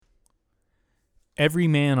every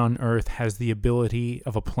man on earth has the ability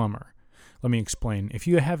of a plumber. Let me explain. If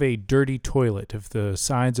you have a dirty toilet, if the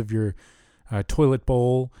sides of your toilet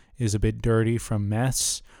bowl is a bit dirty from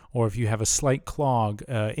mess, or if you have a slight clog,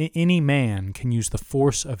 any man can use the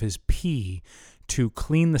force of his pee to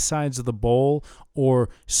clean the sides of the bowl or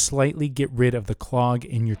slightly get rid of the clog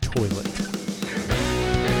in your toilet.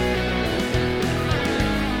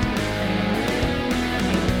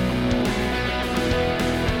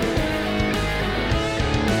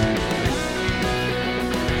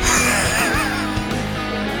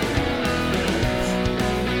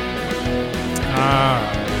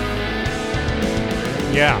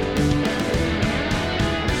 Yeah.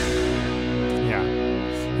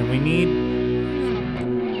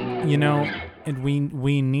 And we need,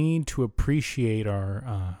 we need to appreciate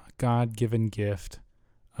our God-given gift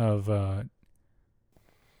of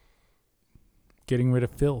getting rid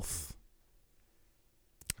of filth.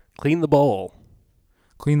 Clean the bowl.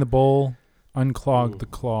 Unclog the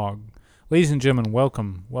clog. Ladies and gentlemen,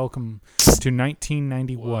 welcome to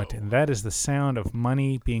 1990 What, and that is the sound of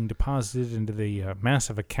money being deposited into the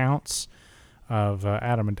massive accounts of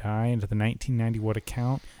Adam and I, into the 1990 What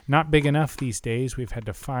account. Not big enough these days. We've had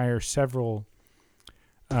to fire several,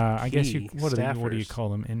 I guess what do you call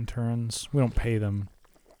them? Interns. We don't pay them.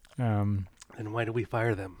 And why do we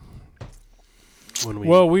fire them?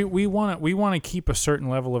 We want to keep a certain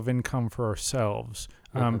level of income for ourselves.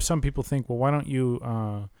 Some people think, well, why don't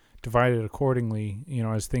you divide it accordingly,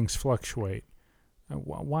 as things fluctuate.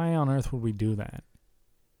 Why on earth would we do that?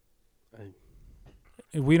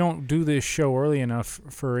 We don't do this show early enough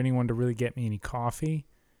for anyone to really get me any coffee.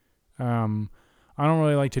 I don't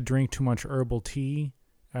really like to drink too much herbal tea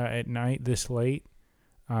at night this late.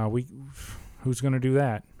 Who's going to do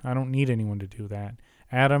that? I don't need anyone to do that.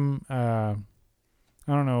 Adam, I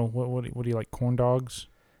don't know, what do you like, corn dogs?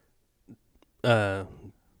 Not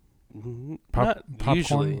popcorn?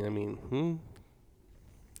 usually. I mean,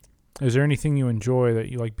 Is there anything you enjoy that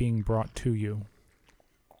you like being brought to you?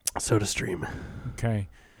 SodaStream. Okay.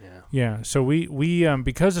 Yeah. Yeah. So we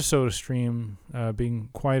because of SodaStream being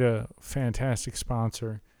quite a fantastic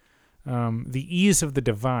sponsor, the ease of the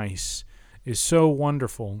device is so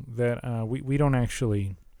wonderful that we don't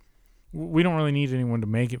really need anyone to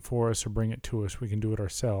make it for us or bring it to us. We can do it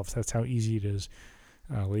ourselves. That's how easy it is.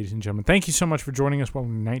 Ladies and gentlemen, thank you so much for joining us.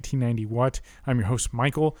 Welcome to 1990 What. I'm your host,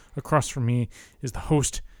 Michael. Across from me is the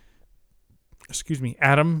host,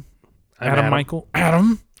 Adam. Michael.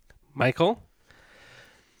 Adam. Michael.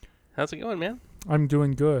 How's it going, man? I'm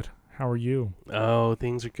doing good. How are you? Oh,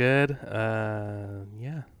 things are good.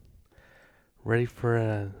 Yeah. Ready for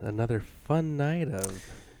another fun night of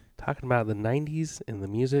talking about the 90s and the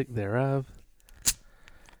music thereof.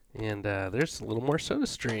 And there's a little more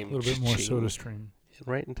SodaStream. A little bit more SodaStream.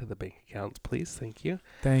 Right into the bank accounts, please. Thank you.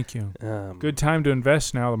 Thank you. Good time to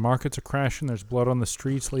invest now. The markets are crashing. There's blood on the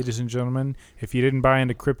streets, ladies and gentlemen. If you didn't buy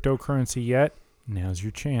into cryptocurrency yet, now's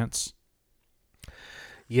your chance.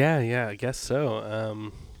 Yeah, I guess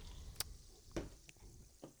so.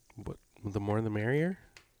 What, the more the merrier?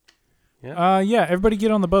 Yeah. Yeah, everybody get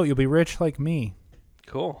on the boat. You'll be rich like me.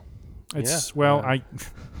 Cool. It's I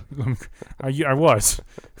was.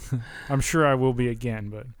 I'm sure I will be again,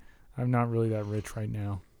 but I'm not really that rich right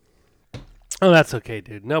now. Oh, that's okay,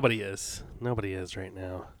 dude. Nobody is right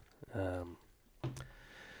now.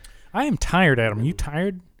 I am tired, Adam. Are you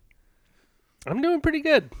tired? I'm doing pretty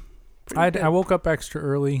good. I woke up extra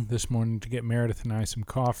early this morning to get Meredith and I some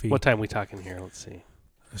coffee. What time are we talking here? Let's see.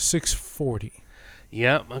 6:40.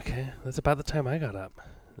 Yeah, okay. That's about the time I got up.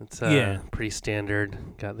 It's pretty standard.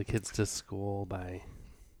 Got the kids to school by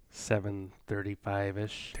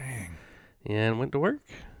 7:35-ish. Dang. And went to work.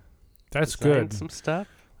 That's good. Some stuff.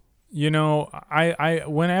 I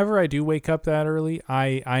whenever I do wake up that early,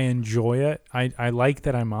 I enjoy it. I like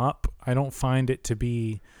that I'm up. I don't find it to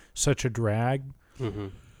be such a drag. Mm-hmm.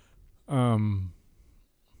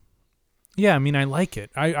 Yeah, I mean, I like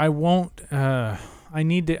it. I won't. I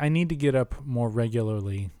need to get up more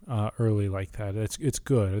regularly, early like that. It's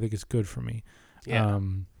good. I think it's good for me. Yeah.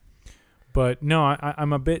 But no,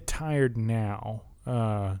 I'm a bit tired now.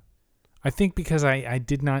 I think because I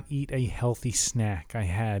did not eat a healthy snack. I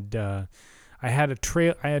had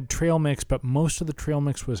trail mix, but most of the trail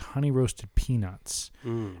mix was honey roasted peanuts,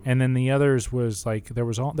 and then the others was like there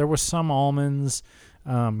was some almonds,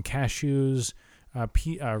 cashews,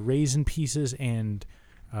 raisin pieces, and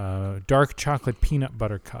dark chocolate peanut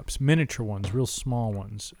butter cups, miniature ones, real small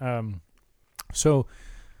ones. So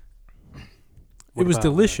it was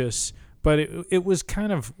delicious, but it was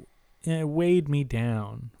kind of. It weighed me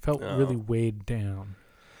down. Felt really weighed down.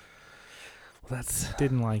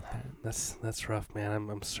 Didn't like that. That's rough, man.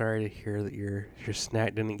 I'm sorry to hear that your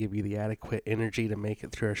snack didn't give you the adequate energy to make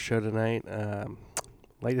it through our show tonight. I'd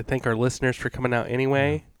like to thank our listeners for coming out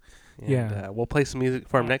anyway. Yeah. And we'll play some music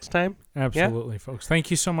for them next time. Absolutely, folks. Thank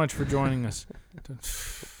you so much for joining us.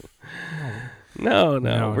 No,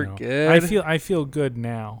 we're good. I feel good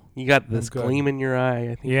now. You got this gleam in your eye.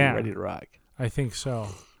 I think you're ready to rock. I think so.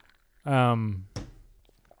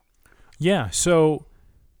 Yeah. So,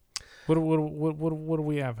 what do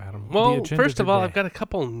we have, Adam? Well, first of all, I've got a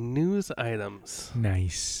couple news items.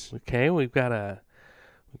 Nice. Okay, we've got a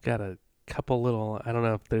couple little. I don't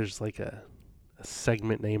know if there's like a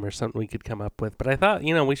segment name or something we could come up with, but I thought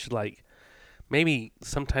we should like maybe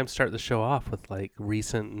sometime start the show off with like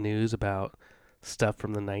recent news about stuff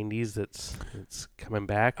from the 90s that's coming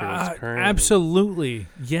back or is current. Absolutely,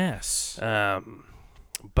 yes.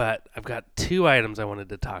 But I've got two items I wanted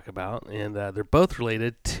to talk about, and they're both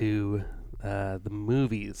related to the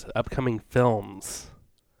movies, upcoming films.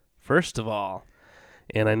 First of all,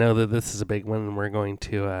 and I know that this is a big one, and we're going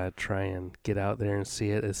to try and get out there and see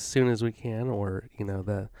it as soon as we can, or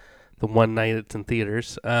the one night it's in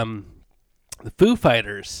theaters. The Foo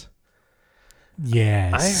Fighters.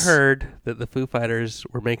 Yes. I heard that the Foo Fighters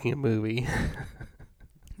were making a movie.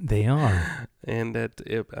 They are. And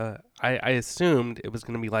I assumed it was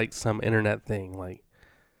going to be like some internet thing, like,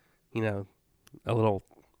 a little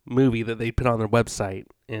movie that they put on their website,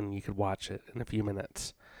 and you could watch it in a few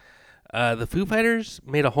minutes. The Foo Fighters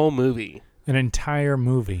made a whole movie. An entire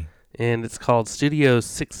movie. And it's called Studio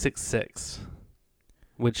 666,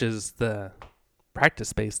 which is the practice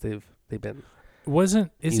space they've been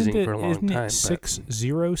using for a long time.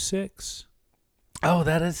 606? Oh,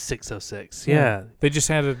 that is 606. Yeah. They just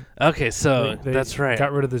had Okay, so that's right.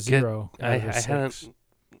 Got rid of the zero. I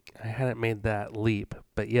hadn't made that leap,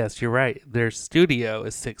 but yes, you're right. Their studio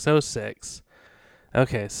is 606.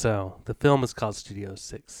 Okay, so the film is called Studio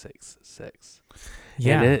 666.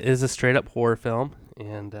 Yeah. And it is a straight up horror film,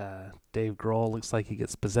 and Dave Grohl looks like he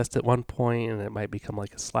gets possessed at one point, and it might become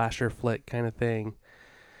like a slasher flick kind of thing.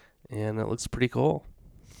 And it looks pretty cool.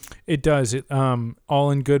 It does. It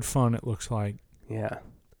all in good fun, it looks like. Yeah.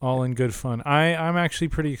 All in good fun. I'm actually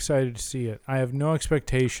pretty excited to see it. I have no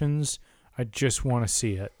expectations. I just want to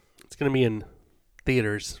see it. It's going to be in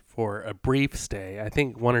theaters for a brief stay. I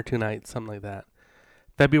think 1 or 2 nights, something like that.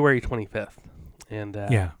 February 25th. And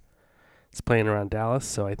it's playing around Dallas,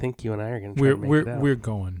 so I think you and I are going to try to make it out. We're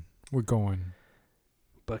going. We're going.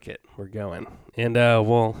 Book it. We're going. And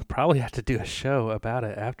we'll probably have to do a show about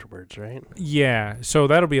it afterwards, right? Yeah. So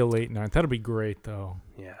that'll be a late night. That'll be great, though.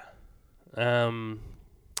 Yeah.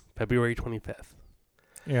 February 25th.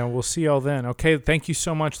 Yeah, we'll see y'all then. Okay, thank you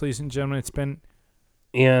so much, ladies and gentlemen. It's been...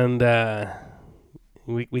 And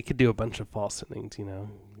we could do a bunch of false endings,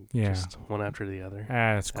 Yeah. Just one after the other.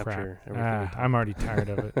 That's crap. I'm already tired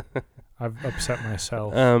of it. I've upset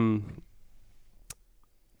myself.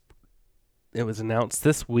 It was announced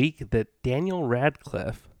this week that Daniel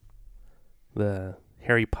Radcliffe, the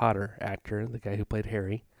Harry Potter actor, the guy who played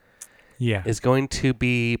Harry, is going to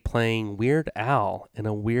be playing Weird Al in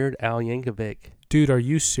a Weird Al Yankovic. Dude, are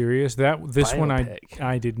you serious? This one biopic.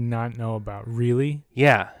 I did not know about. Really?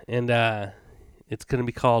 Yeah, and it's going to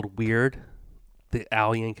be called Weird, the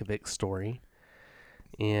Al Yankovic story.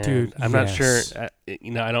 And dude, I'm not sure.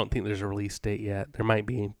 I don't think there's a release date yet. There might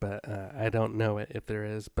be, but I don't know it if there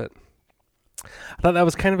is. But I thought that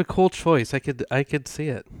was kind of a cool choice. I could see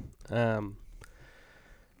it.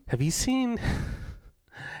 Have you seen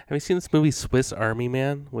this movie Swiss Army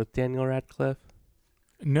Man with Daniel Radcliffe?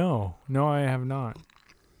 No, I have not.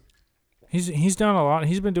 He's done a lot.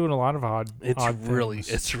 He's been doing a lot of odd things.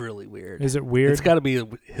 It's really weird. Is it weird? It's got to be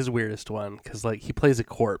his weirdest one because like he plays a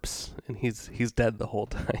corpse and he's dead the whole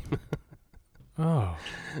time. Oh,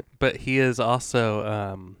 but he is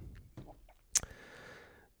also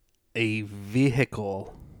a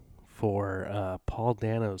vehicle for Paul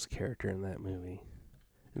Dano's character in that movie.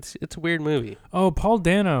 It's a weird movie. Oh, Paul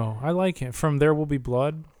Dano, I like him from There Will Be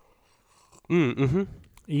Blood. Mm-hmm.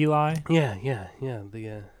 Eli. Yeah.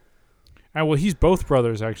 Well, he's both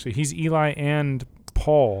brothers actually. He's Eli and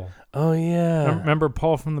Paul. Oh yeah. Remember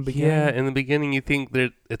Paul from the beginning? Yeah, in the beginning you think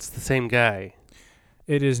that it's the same guy.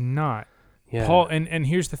 It is not. Yeah. Paul, and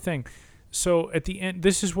here's the thing. So at the end,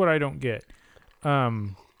 this is what I don't get.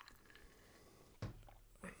 We're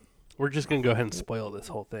just gonna go ahead and spoil this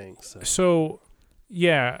whole thing. So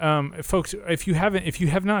yeah, folks, if you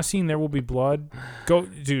have not seen There Will Be Blood, go,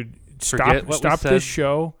 dude. Stop this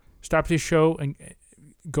show. Stop this show and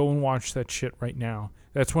go and watch that shit right now.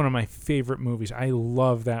 That's one of my favorite movies. I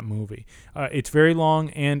love that movie. It's very long,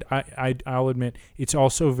 and I'll admit it's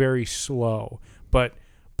also very slow. But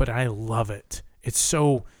I love it. It's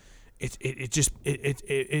so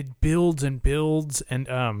it builds and builds,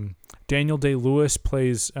 and Daniel Day-Lewis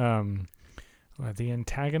plays the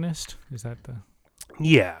antagonist. Is that the?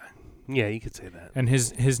 Yeah, you could say that. And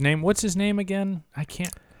his name. What's his name again? I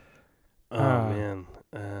can't. Oh man,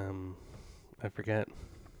 I forget.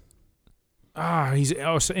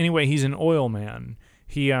 So anyway, he's an oil man.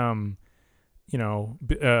 He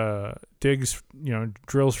digs,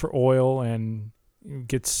 drills for oil and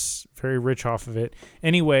gets very rich off of it.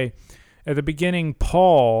 Anyway, at the beginning,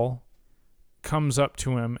 Paul comes up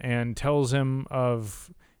to him and tells him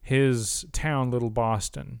of his town, Little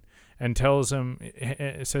Boston, and tells him,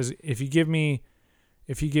 it says, if you give me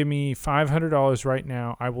 $500 right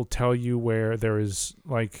now, I will tell you where there is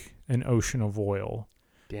like an ocean of oil.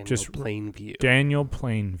 Daniel Plainview. Daniel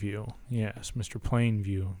Plainview. Yes, Mr.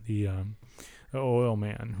 Plainview, the oil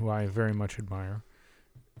man, who I very much admire,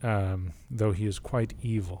 though he is quite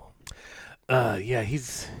evil. Yeah,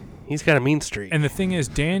 he's got a mean streak. And the thing is,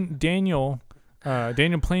 Daniel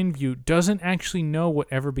Plainview doesn't actually know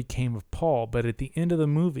whatever became of Paul, but at the end of the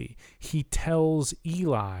movie, he tells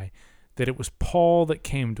Eli that it was Paul that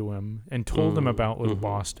came to him and told him about Little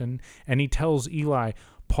Boston, and he tells Eli,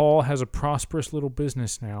 Paul has a prosperous little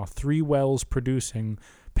business now, 3 wells producing,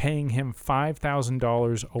 paying him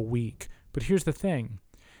 $5,000 a week. But here's the thing.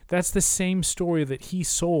 That's the same story that he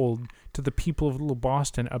sold to the people of Little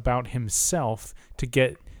Boston about himself to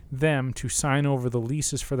get them to sign over the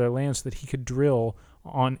leases for their land so that he could drill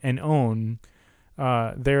on and own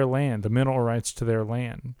their land, the mineral rights to their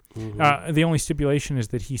land. The only stipulation is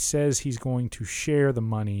that he says he's going to share the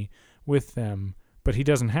money with them, but he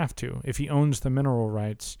doesn't have to. If he owns the mineral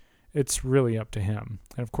rights, it's really up to him.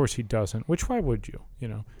 And of course he doesn't, which why would you?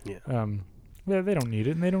 Yeah. They don't need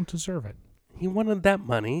it and they don't deserve it. He wanted that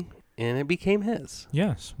money and it became his.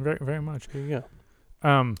 Yes, very, very much. There you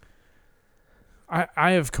go.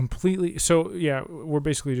 I have completely, so yeah, we're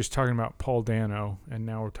basically just talking about Paul Dano, and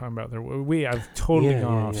now we're talking about I've totally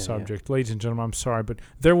gone off subject. Ladies and gentlemen, I'm sorry, but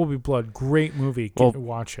There Will Be Blood, great movie.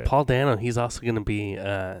 Watch it. Paul Dano, he's also going to be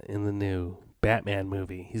in the new Batman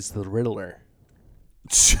movie. He's the Riddler.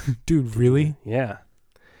 Dude, really? Yeah.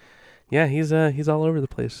 Yeah, he's all over the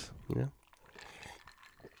place. Yeah.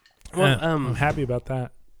 Well, I'm happy about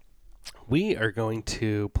that. We are going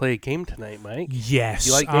to play a game tonight, Mike. Yes.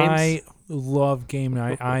 You like games? I love game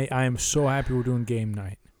night. I am so happy we're doing game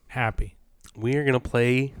night. Happy. We are going to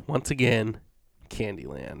play, once again,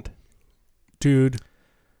 Candyland. Dude.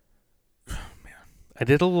 Oh, man. I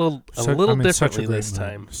did a little differently this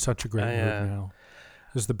time. Such a great mood now.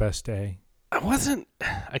 This is the best day. First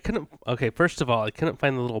of all, I couldn't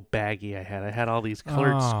find the little baggie I had. I had all these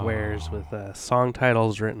colored squares with song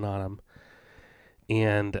titles written on them.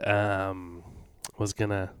 And was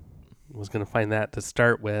gonna find that to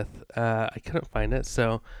start with. I couldn't find it,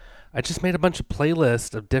 so I just made a bunch of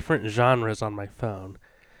playlists of different genres on my phone.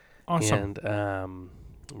 Awesome. And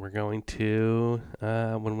we're going to,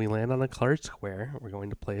 when we land on a colored square, we're going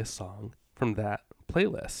to play a song from that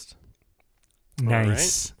playlist.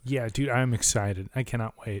 Nice. Right? Yeah, dude, I'm excited. I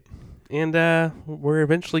cannot wait. And we're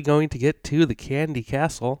eventually going to get to the Candy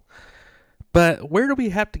Castle. But where do we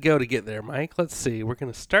have to go to get there, Mike? Let's see. We're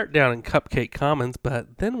going to start down in Cupcake Commons,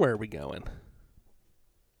 but then where are we going?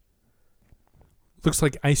 Looks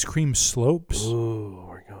like Ice Cream Slopes. Ooh,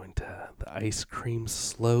 we're going to the Ice Cream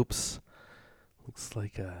Slopes. Looks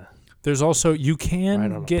like There's also, you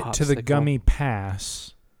can get to the Gummy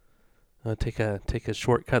Pass. Take a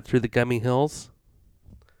shortcut through the Gummy Hills.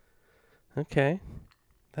 Okay.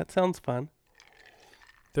 That sounds fun.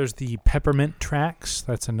 There's the Peppermint Tracks.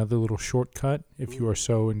 That's another little shortcut if you are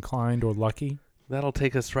so inclined or lucky. That'll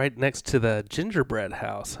take us right next to the Gingerbread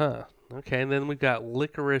House, huh? Okay, and then we've got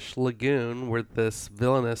Licorice Lagoon, where this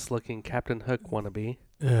villainous-looking Captain Hook wannabe.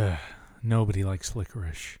 Nobody likes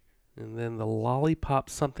licorice. And then the Lollipop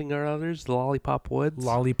something or others, the Lollipop Woods.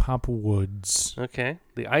 Lollipop Woods. Okay.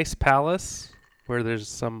 The Ice Palace, where there's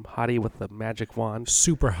some hottie with a magic wand.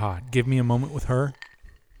 Super hot. Give me a moment with her.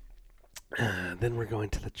 Then we're going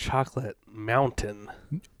to the Chocolate Mountain.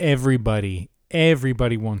 Everybody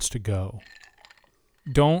wants to go.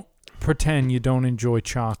 Don't pretend you don't enjoy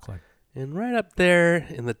chocolate. And right up there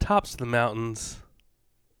in the tops of the mountains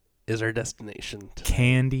is our destination.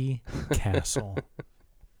 Candy Castle.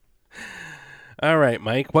 All right,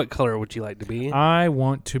 Mike, what color would you like to be? I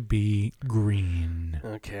want to be green.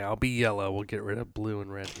 Okay, I'll be yellow. We'll get rid of blue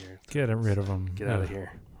and red here. Get rid of them. Get out of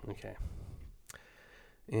here. Okay.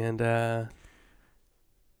 And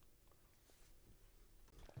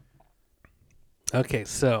Okay,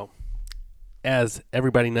 so as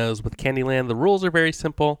everybody knows, with Candyland, the rules are very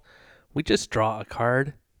simple. We just draw a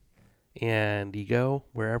card, and you go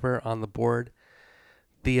wherever on the board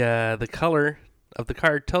the color of the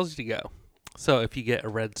card tells you to go. So if you get a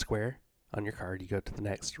red square on your card, you go to the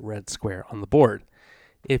next red square on the board.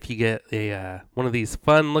 If you get a one of these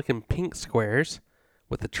fun-looking pink squares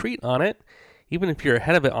with a treat on it, even if you're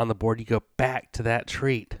ahead of it on the board, you go back to that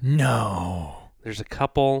treat. No. There's a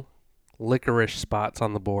couple licorice spots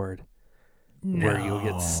on the board where you'll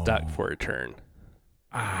get stuck for a turn.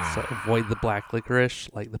 So avoid the black licorice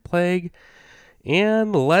like the plague.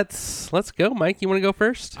 And let's go. Mike, you want to go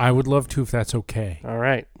first? I would love to if that's okay. All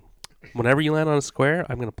right. Whenever you land on a square,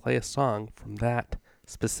 I'm going to play a song from that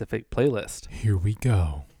specific playlist. Here we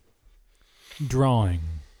go. Drawing.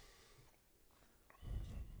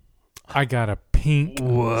 I got a pink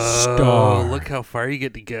star. Look how far you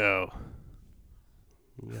get to go.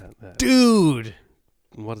 You got that. Dude.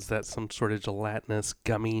 What is that? Some sort of gelatinous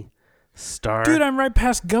gummy star? Dude, I'm right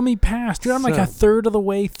past Gummy Pass. Dude, I'm like a third of the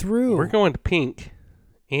way through. We're going to pink.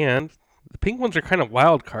 And the pink ones are kind of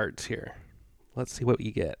wild cards here. Let's see what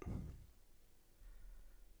you get.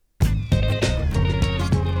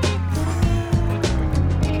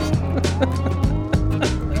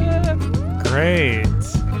 Great.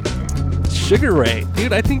 Sugar Ray.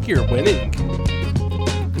 Dude, I think you're winning.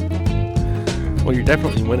 Well, you're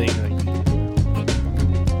definitely winning.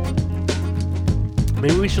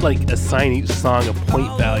 Maybe we should assign each song a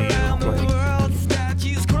point value.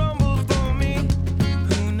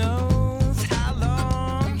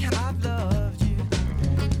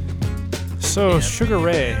 So Sugar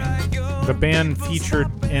Ray, the band featured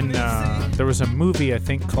in there was a movie I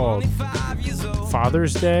think called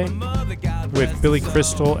Father's Day with Billy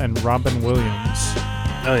Crystal and Robin Williams.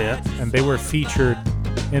 Oh yeah, and they were featured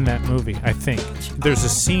in that movie. I think there's a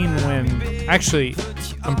scene when actually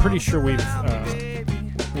I'm pretty sure we've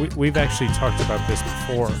actually talked about this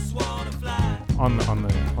before on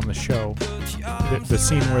the show. The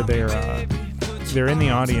scene where they're in the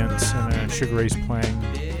audience and Sugar Ray's playing,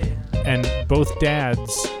 and both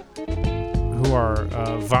dads who are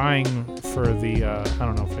vying for the I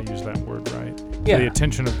don't know if I use that word right. Yeah. The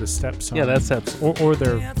attention of the stepson. Yeah, that's absolutely. Or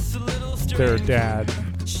their dad.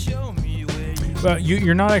 But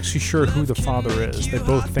you're not actually sure who the father is. They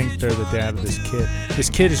both think they're the dad of this kid. This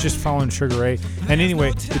kid is just following Sugar Ray. And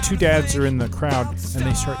anyway, the two dads are in the crowd, and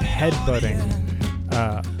they start headbutting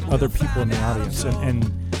other people in the audience. And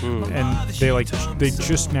they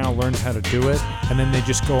just now learned how to do it, and then they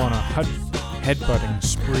just go on a headbutting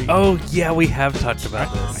spree. Oh, yeah, we have talked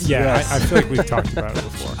about this. Yeah, yes. I feel like we've talked about it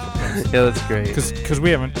before. Yeah, that's great. Because we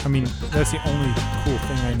haven't, I mean, that's the only cool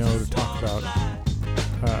thing I know to talk about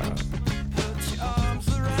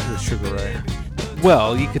with Sugar Ray.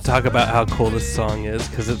 Well, you could talk about how cool this song is,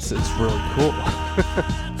 because it's really cool.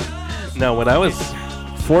 Now, when I was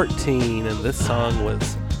 14 and this song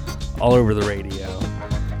was all over the radio.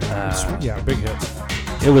 Big hits.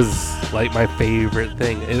 It was like my favorite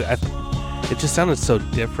thing. It just sounded so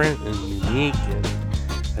different and unique, and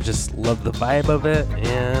I just loved the vibe of it.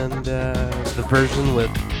 And the version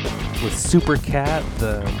with Super Cat,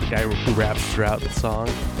 the guy who raps throughout the song.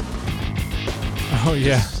 Oh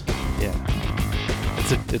yeah, yeah.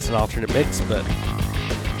 It's an alternate mix, but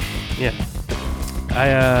yeah.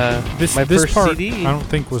 This first part CD, I don't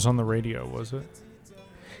think was on the radio, was it?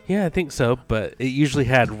 Yeah, I think so, but it usually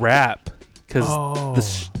had rap because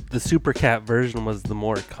the Super Cat version was the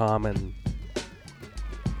more common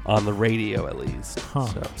on the radio, at least. Huh.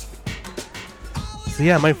 So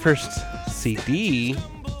yeah, my first CD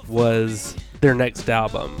was their next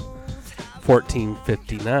album,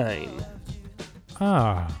 1459.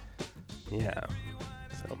 Ah. Yeah.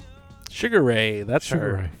 So Sugar Ray, that's Sugar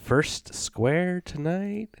our Ray. first square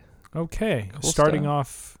tonight. Okay. Cool Starting stuff.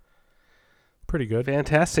 off pretty good.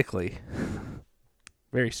 Fantastically.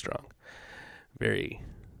 Very strong. Very,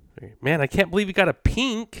 very. Man, I can't believe you got a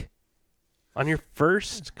pink on your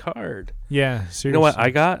first card. Yeah, seriously. You know what I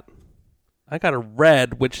got? I got a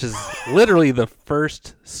red, which is literally the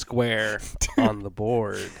first square on the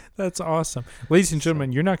board. That's awesome. Ladies and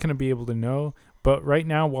gentlemen, you're not going to be able to know, but right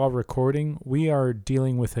now while recording, we are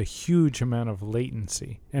dealing with a huge amount of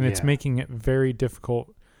latency, and it's making it very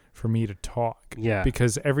difficult for me to talk. Yeah.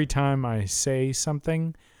 Because every time I say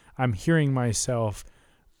something, I'm hearing myself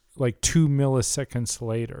like 2 milliseconds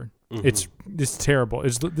later. Mm-hmm. It's terrible.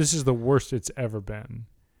 This is the worst it's ever been.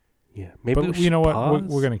 Yeah. Maybe But we you know what? pause?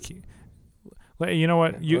 We're going to keep. You know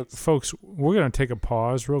what, folks, we're going to take a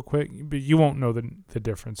pause real quick, but you won't know the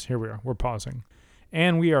difference. Here we are. We're pausing.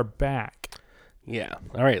 And we are back. Yeah.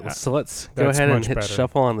 All right. So let's go That's ahead and much hit better.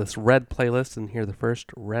 shuffle on this Red playlist and hear the first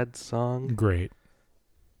Red song. Great.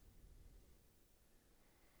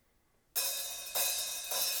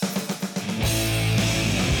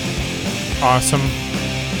 Awesome.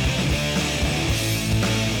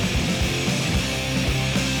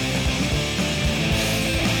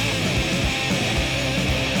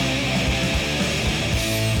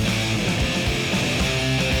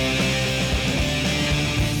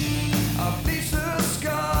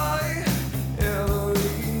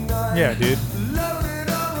 Yeah, dude.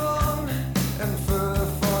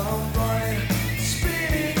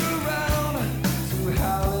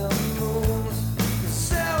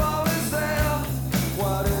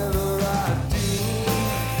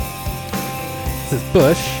 This is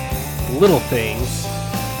Bush, Little Things.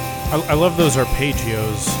 I love those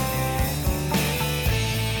arpeggios.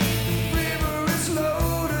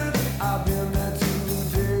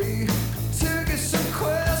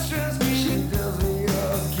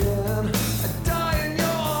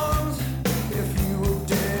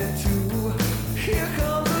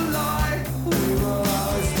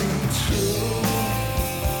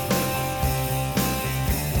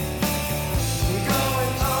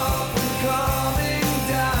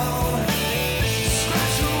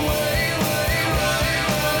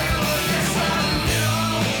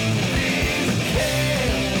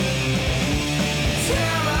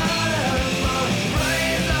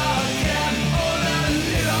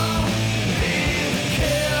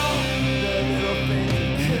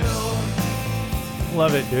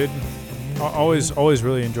 Love it, dude. Always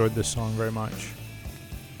really enjoyed this song very much.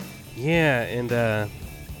 Yeah, and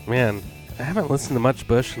man, I haven't listened to much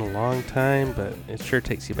Bush in a long time, but it sure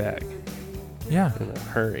takes you back Yeah. in a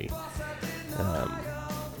hurry.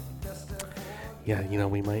 Yeah, you know,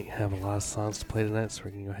 we might have a lot of songs to play tonight, so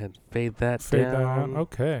we're going to go ahead and fade that Fade down. that out.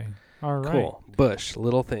 Okay. All right. Cool. Bush,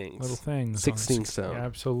 Little Things. Little Things. 16 Stone. Yeah,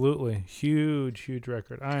 absolutely. Huge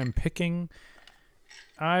record.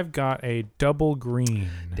 I've got a double green.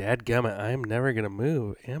 Dadgummit, I'm never going to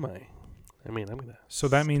move, am I? I mean, I'm going to... So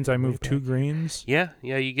that means I move 2 greens? Yeah,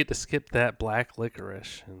 you get to skip that black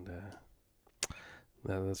licorice, and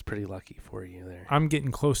that's pretty lucky for you there. I'm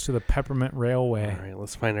getting close to the Peppermint Railway. All right,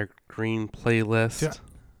 let's find our green playlist.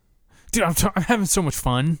 Dude, I'm having so much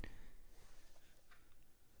fun.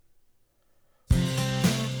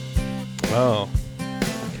 Oh,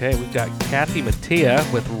 okay. We've got Kathy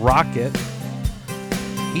Mattea with Rocket.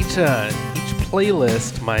 Each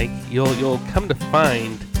playlist, Mike, you'll come to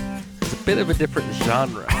find is a bit of a different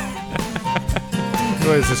genre.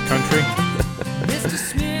 What is this, country?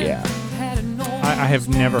 Yeah. I have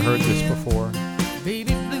never heard this before.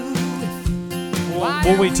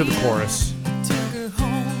 We'll wait till the chorus.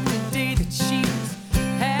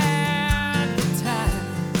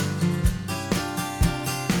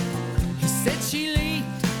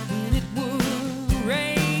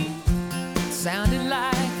 Sounded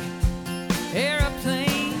like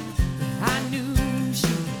airplane. I knew she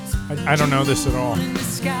was I don't know this at all. in the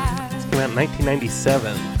sky. It's came out in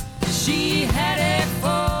 1997. She had a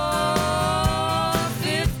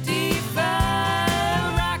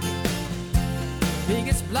 455 rocket,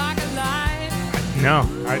 biggest block of life. No,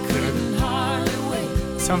 Couldn't hardly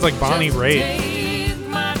wait. sounds like Bonnie Just Raitt. take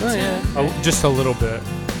my Oh, yeah. time. Just a little bit.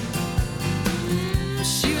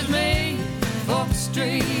 She was made for the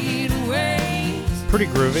straightaways. Pretty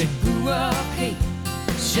groovy. Grew up hate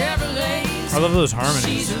Chevrolets. I love those She's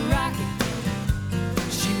harmonies. a rocket.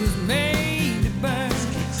 She was made to burn.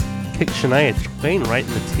 Kicked Shania Twain right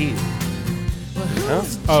in the teeth. Huh?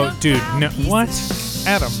 Oh, dude, no, what?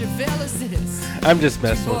 Adam. I'm just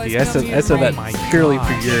messing with you. I said that Oh my purely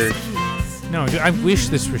gosh. for your... No, dude, I wish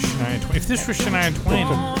this was Shania Twain. If this was Shania Twain,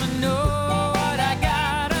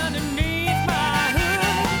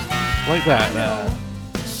 Like that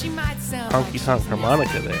honky tonk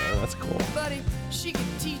harmonica there. That's cool.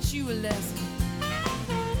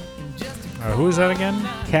 who is that again?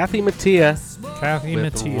 Kathy Mattea Kathy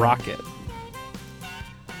with Mattea. Rocket.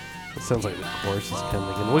 It sounds like the chorus is coming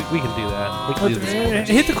again. We can do that. We can do this chorus.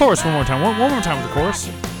 Hit the chorus one more time. One more time with the chorus.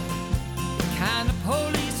 Kind of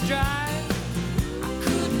police drive. I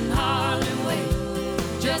couldn't hardly wait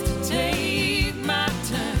just to take my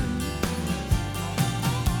turn.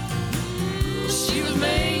 She was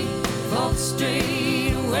made for the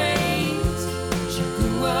straightaways. She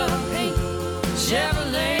grew up hate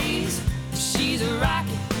Chevrolets. She's a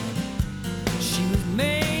rocket. She was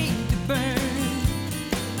made to burn.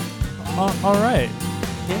 All right.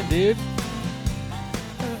 Yeah, dude.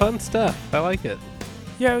 Fun stuff. I like it.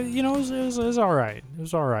 Yeah, you know, it was all right. It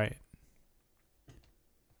was all right.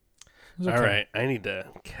 was okay. All right, I need to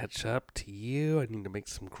catch up to you. I need to make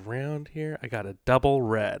some ground here. I got a double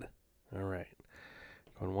red. All right.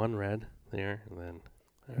 Going one red there, and then...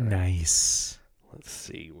 all right. Nice. Let's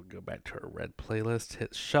see. We'll go back to our red playlist,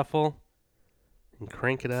 hit shuffle, and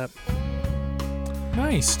crank it up.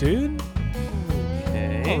 Nice, dude.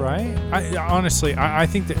 Okay. All right. I honestly, I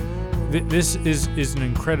think that this is an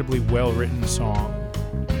incredibly well-written song.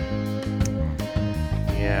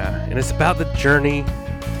 Yeah, and it's about the journey,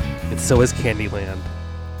 and so is Candyland.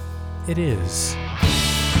 It is.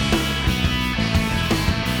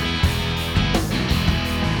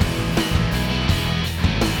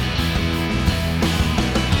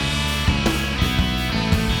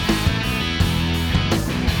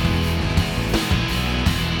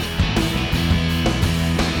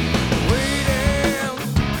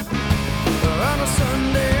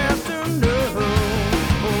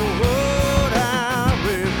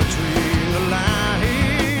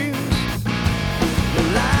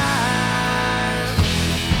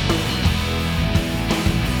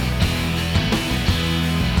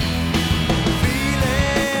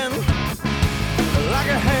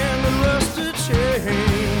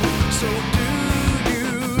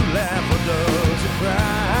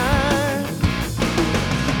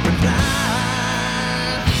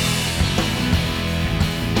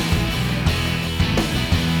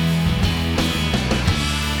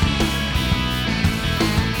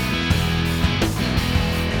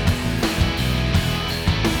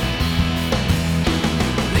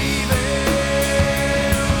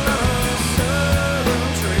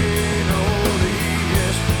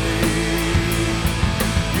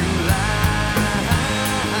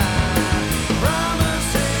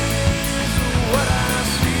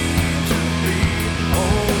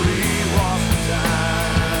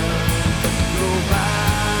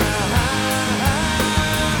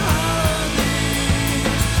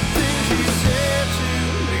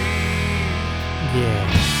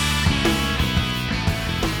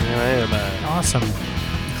 Awesome.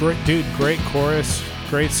 Great chorus.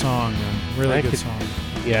 Great song, man. Really good song.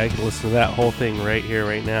 Yeah, I can listen to that whole thing right here,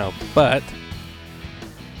 right now. But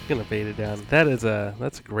I'm gonna fade it down. That's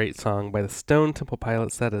a great song by the Stone Temple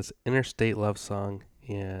Pilots. That is Interstate Love Song,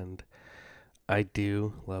 and I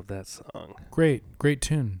do love that song. Great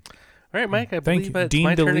tune. All right, Mike. I believe it's Dean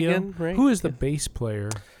my turn DeLeo. again, right? Who is the bass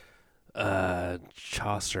player?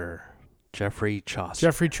 Chaucer. Jeffrey Chaucer.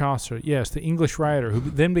 Jeffrey Chaucer. Yes, the English writer who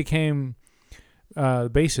then became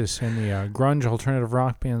bassist in the grunge alternative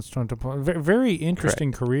rock band Stone Temple. Very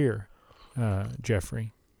interesting career,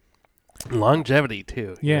 Jeffrey. Longevity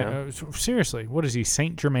too. Yeah, seriously. What is he,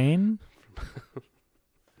 Saint Germain?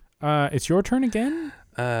 It's your turn again.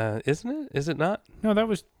 Isn't it? Is it not? No, that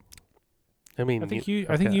was. I mean, I think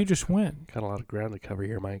you just went. Got a lot of ground to cover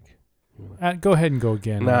here, Mike. Go ahead and go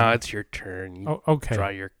again. No, it's your turn. Okay. Draw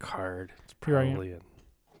your card. It's probably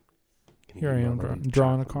Here I am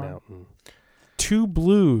drawing a card. Mountain. 2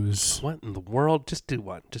 blues. What in the world? Just do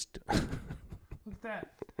one. Just Look at that.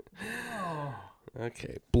 Oh.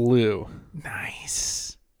 Okay, blue.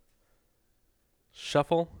 Nice.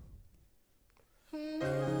 Shuffle.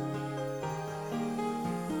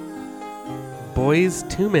 Boys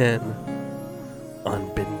to Men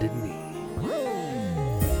on Bended Knee.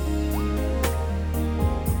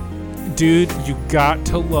 Dude, you got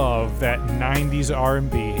to love that 90s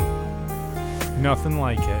R&B. Nothing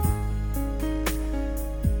like it.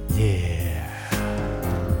 Yeah.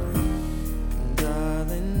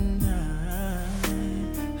 Darling,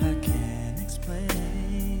 I can't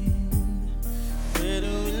explain. Where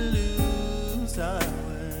do we lose our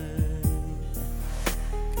way?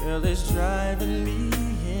 Girl, it's driving me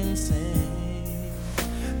insane.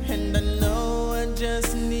 And I know I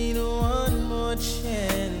just need one more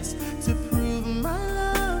chance to prove my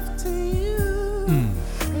love to you.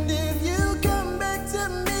 And if you come back to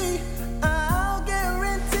me, I'll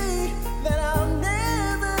guarantee that I'll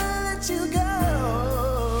never let you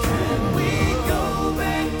go. Can we go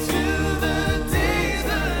back to the days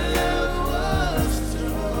that love was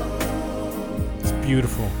true? It's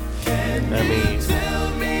beautiful. Can you tell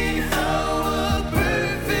me how a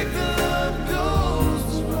perfect love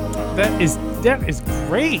goes wrong? That is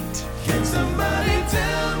great. Can somebody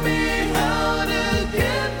tell me how to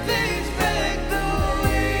get things back the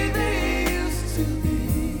way they used to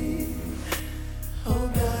be? Oh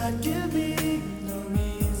God, give me no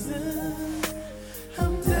reason.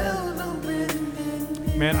 I'm down on bended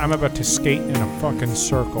knee. Man, I'm about to skate in a fucking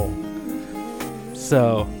circle.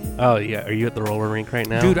 So, oh yeah, are you at the roller rink right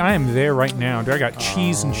now? Dude, I am there right now. Dude, I got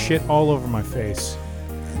cheese and shit all over my face.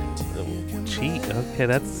 Cheat.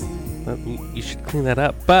 Okay, you should clean that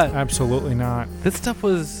up. But Absolutely not. this stuff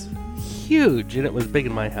was huge, and it was big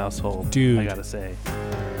in my household. Dude. I gotta say.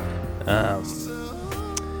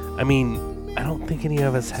 I mean, I don't think any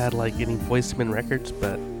of us had like any Boyz II Men records,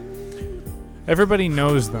 but Everybody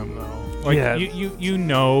knows them though. Like Yeah. you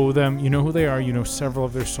know them. You know who they are. You know several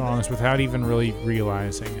of their songs without even really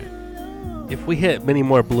realizing it. if we hit many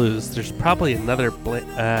more blues, there's probably another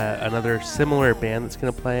similar band that's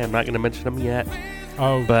gonna play. I'm not gonna mention them yet.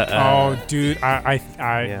 Oh, But, dude, I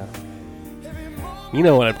Yeah. You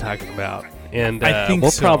know what I'm talking about. And I think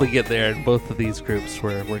we'll so. probably get there. In both of these groups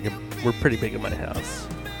we're pretty big in my house.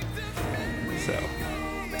 So,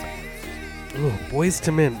 ooh, Boyz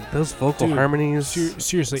II Men, those vocal Dude, harmonies,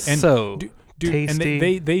 seriously, and so dude, and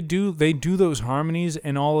tasty. they do those harmonies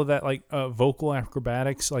and all of that like vocal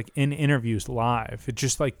acrobatics like in interviews live. It's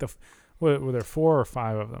just like were there 4 or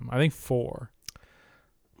 5 of them? I think 4.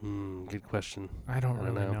 Good question. I don't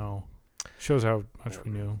really know. know. Shows how much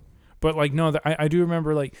we knew. But like no, I do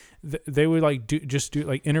remember like they would like do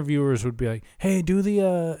like interviewers would be like, hey, do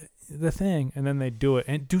the thing, and then they do it,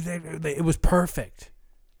 and dude, it was perfect.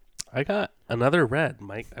 I got another red,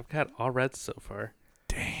 Mike. I've got all reds so far.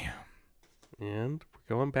 Damn. And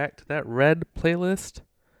we're going back to that red playlist.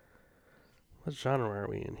 What genre are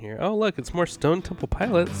we in here? Oh, look, it's more Stone Temple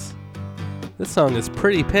Pilots. This song is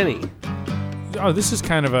Pretty Penny. Oh, this is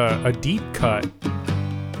kind of a deep cut.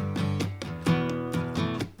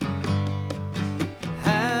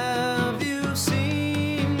 Have you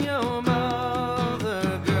seen your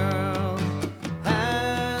mother, girl?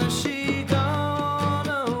 Has she gone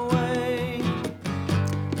away?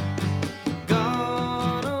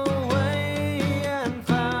 Gone away and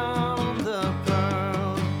found the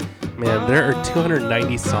pearl. Man, there are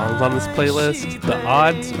 290 songs on this playlist. The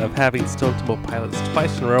odds of having Stone Temple Pilots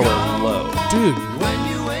twice in a row are low. Dude, When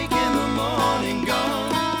you wake in the morning,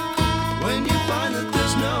 gone. When you find that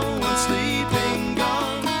there's no one sleeping,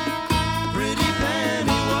 gone. Pretty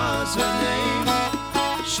Penny was her name.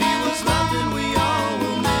 She was loved and we all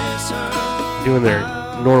will miss her. Doing their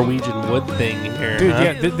Norwegian wood thing here. dude, huh?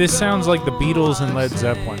 yeah, this sounds like the Beatles and Led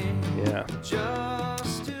Zeppelin. Yeah.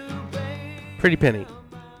 Just to bathe. Pretty Penny.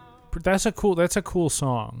 That's a cool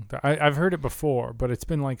song. I've heard it before, but it's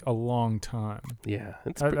been like a long time. Yeah.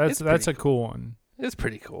 It's That's a pretty cool one. It's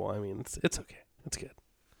pretty cool. I mean, it's okay. It's good.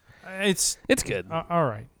 It's good. all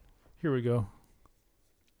right. Here we go.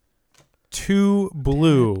 Too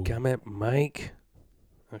Blue. Gummit, Mike.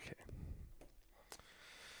 Okay.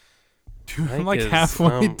 I'm Mike like is,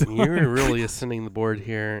 halfway done. You're really ascending the board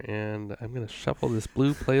here, and I'm gonna shuffle this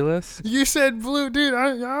blue playlist. You said blue, dude.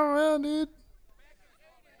 Oh, dude.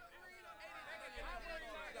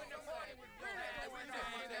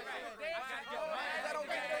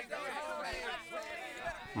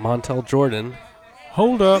 Montel Jordan.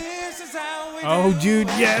 Hold up. This is how we Oh, dude,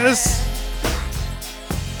 yes.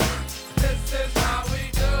 This is how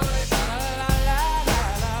we do it. La, la, la,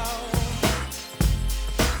 la.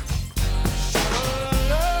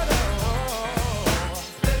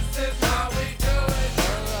 This is how we do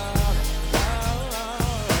it.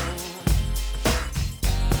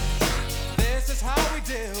 This is how we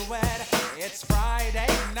do it. It's Friday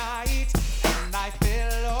night and I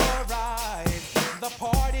feel alright. The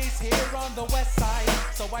party's here on the west side,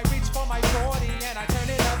 so I reach for my 40 and I turn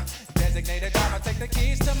it up. Designated driver, take the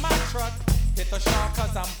keys to my truck. Hit the shop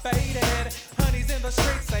cause I'm faded. Honey's in the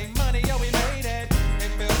streets, say money, yo, we made it.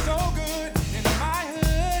 It feels so good in my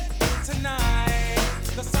hood tonight.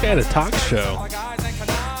 He had a talk show.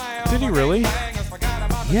 Did he really?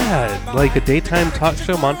 Yeah, like a daytime talk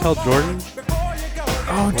show. Montel Jordan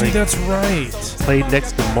Oh, dude, Like- that's right. played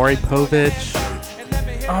next to Maury Povich.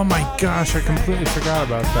 Oh my gosh, I completely forgot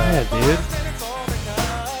about Yeah, that. dude.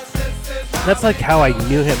 That's like how I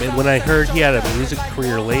knew him. And when I heard he had a music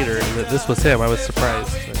career later and that this was him, I was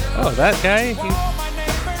surprised. Like, oh, that guy?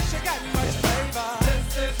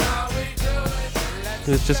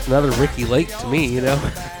 He was just another Ricky Lake to me, you know?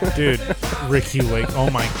 Dude, Ricky Lake. Oh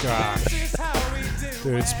my gosh.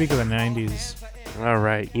 Dude, speak of the 90s. All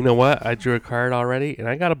right. You know what? I drew a card already, and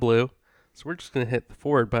I got a blue. So we're just going to hit the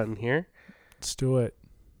forward button here. Let's do it.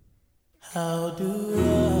 How do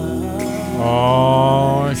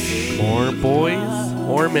Oh, More boys,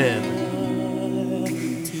 more men.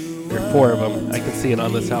 There are 4 of them. I can see it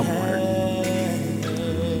on this album art.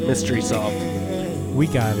 Mystery solved. we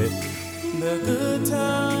got it.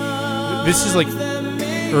 This is like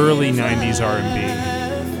early 90s R&B.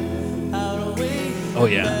 Oh,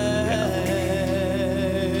 yeah.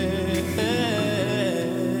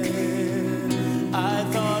 I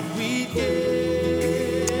thought we'd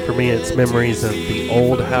For me, it's memories of the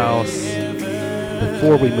old house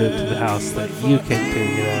before we moved to the house that you came to,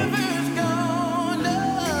 you know.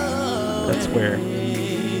 That's where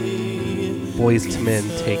Boys to Men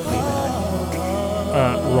Take Me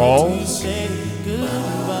Back. Rawls?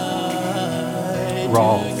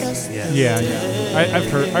 Rawls. Yeah. Yeah. I've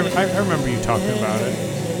heard. I remember you talking about it.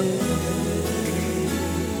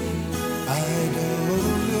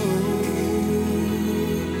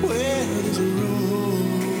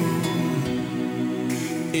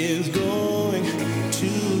 Is going to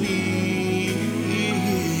be.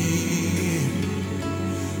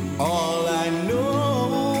 All I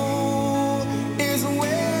know is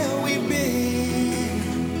where we've been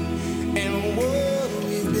and what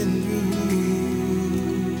we've been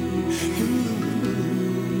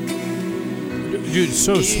through. Dude, it's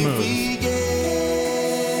so smooth. We get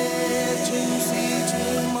to see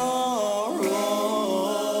tomorrow.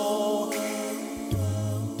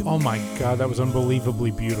 Oh my god, that was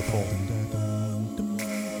unbelievably beautiful.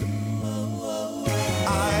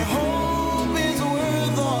 I hope it's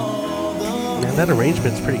worth all the Man, that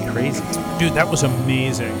arrangement's pretty crazy. Dude, that was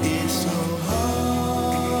amazing. It's so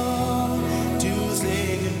hard to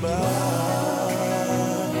say goodbye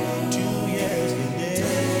to yesterday.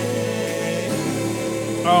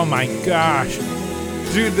 Oh my gosh.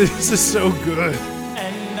 Dude, this is so good.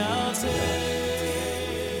 And I'll say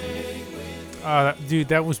Dude,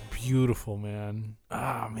 that was beautiful, man.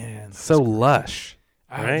 Oh, man. So lush.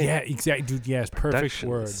 Right? Yeah, exactly. Dude, yes, perfect Production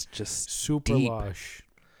word. is just Super deep. lush.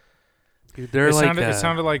 Dude, they're It like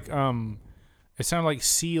sounded like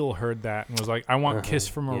Seal heard that and was like, I want Kiss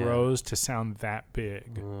from a yeah. Rose to sound that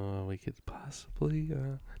big. we could possibly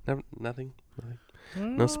nothing.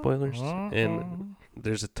 No spoilers. And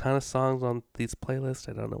there's a ton of songs on these playlists.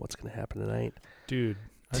 I don't know what's going to happen tonight. Dude,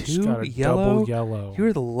 I Two just got a yellow? double yellow. You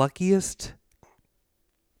were the luckiest.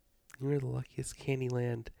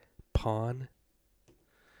 Candyland pawn.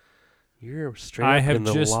 You're straight I up have in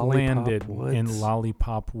the just Lollipop landed Woods. in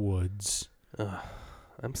Lollipop Woods.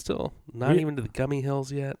 I'm still not even to the Gummy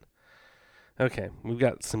Hills yet. Okay, we've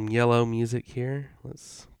got some yellow music here.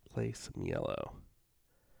 Let's play some yellow.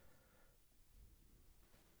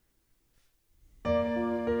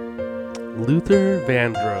 Luther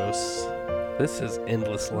Vandross. This is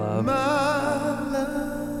Endless Love.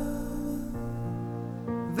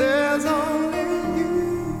 there's only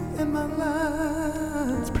you in my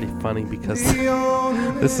life. It's pretty funny because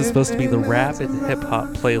this is supposed to be the rap and hip hop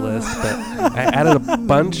playlist, but I added a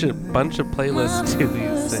bunch of playlists to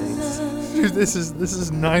these things. Dude, this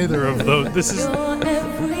is neither of those. This is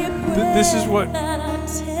what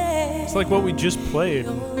it's like what we just played.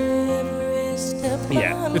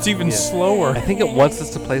 Yeah, It's even slower. I think it wants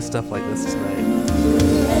us to play stuff like this tonight.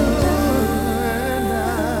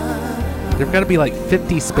 There've got to be like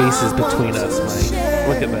 50 spaces between us, Mike.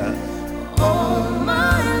 Look at that.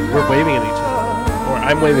 We're waving at each other, or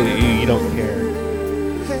I'm waving at you. You don't care.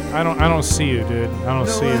 I don't see you, dude. I don't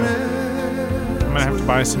see you. I'm gonna have to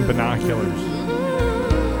buy some binoculars.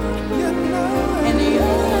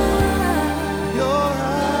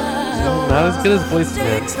 Not as good as Boyz II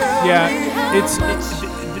Men. Yeah, this is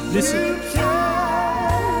This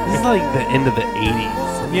is like the end of the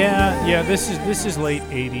 80s. yeah. This is late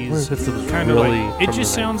Wonder if 80s. this was Kind of really like it from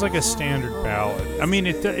just the sounds like a standard ballad. I mean,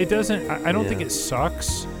 it doesn't. I don't think Yeah. it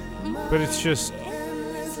sucks, but it's just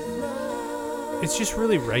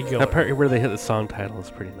really regular. That part where they hit the song title is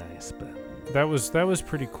pretty nice, but That was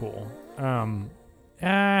pretty cool.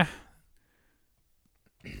 I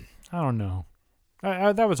don't know.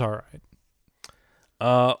 That was all right.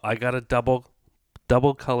 I got a double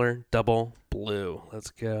color, double blue. Let's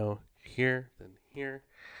go here, then here,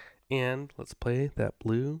 and let's play that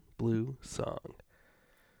blue song.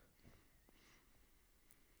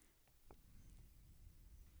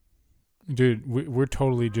 Dude, we're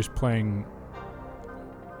totally just playing.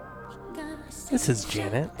 This is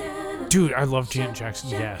Janet, Dude, I love Janet Jackson.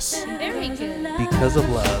 Yes. Very good. Because of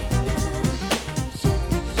Love.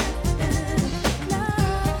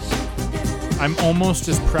 I'm almost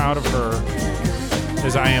as proud of her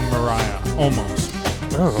as I am Mariah. Almost.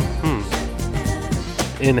 Oh,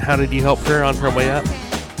 And how did you help her on her way up?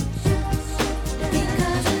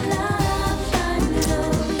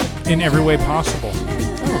 In every way possible.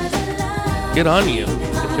 Good on you.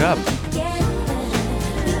 Good job.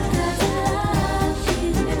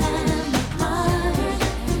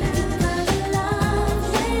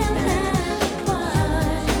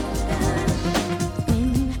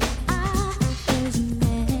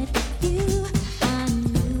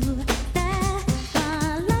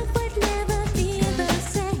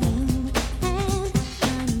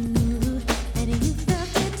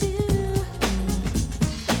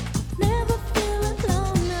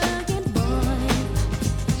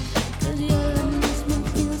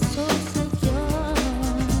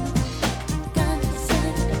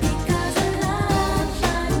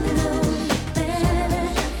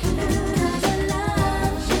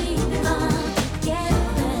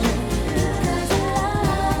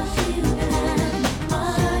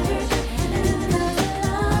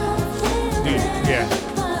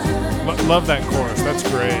 love that chorus. That's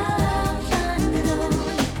great.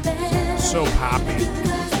 So poppy.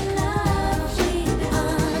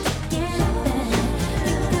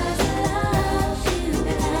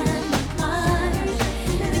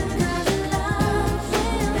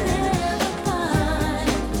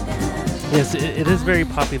 Yes, it is very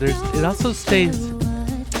poppy. It also stays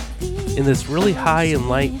in this really high and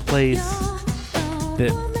light place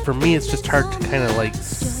that, for me, it's just hard to kind of like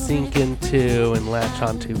sink into and latch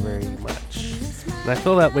onto very much. And I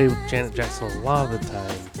feel that way with Janet Jackson a lot of the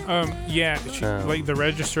time. Yeah, she, like the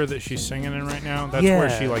register that she's singing in right now, that's where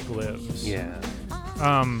she like lives. Yeah.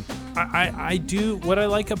 I do, what I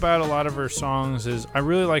like about a lot of her songs is I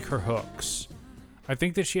really like her hooks. I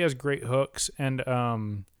think that she has great hooks, and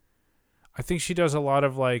I think she does a lot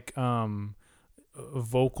of like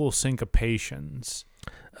vocal syncopations.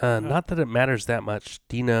 Not that it matters that much.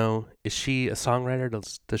 Do you know, is she a songwriter?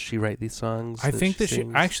 Does she write these songs? I think that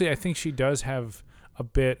sings? I think she does have a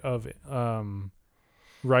bit of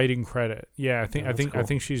writing credit. Yeah, I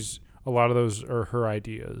think she's, a lot of those are her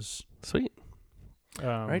ideas. Sweet.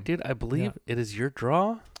 All right, dude. I believe it is your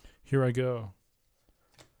draw. Here I go.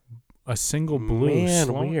 A single blues.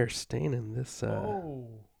 Man, we are staying in this.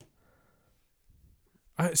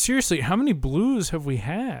 Seriously, how many blues have we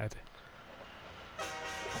had?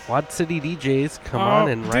 Quad City DJs, come on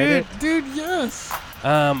and write it. Dude, yes.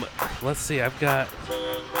 Let's see. I've got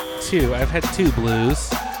two. I've had two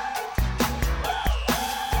blues.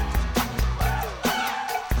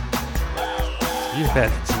 You've had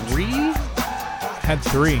three? Had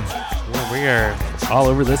three. Yeah, we are all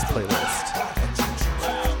over this playlist.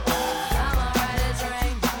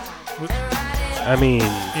 I mean,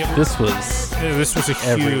 this was a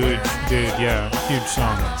everywhere. huge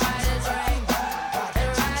song.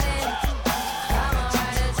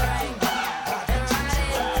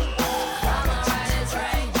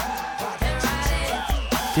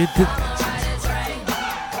 Dude,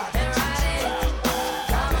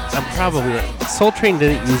 I'm probably Soul Train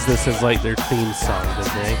didn't use this as like their theme song, did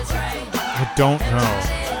they? I don't know.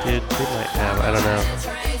 Dude, they might have. I don't know.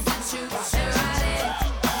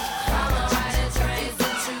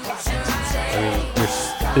 I mean,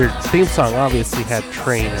 their theme song obviously had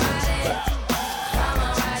Train in it.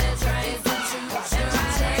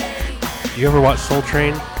 You ever watch Soul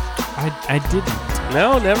Train? I didn't.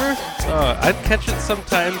 No, never? I'd catch it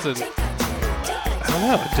sometimes and I don't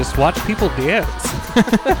know, just watch people dance.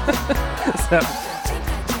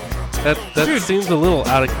 that seems a little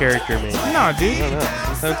out of character, maybe. No, dude. I don't know.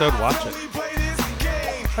 Sometimes I'd watch it.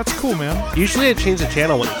 That's cool, man. Usually I'd change the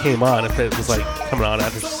channel when it came on if it was like coming on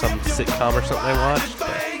after some sitcom or something I watched. But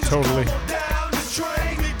Totally.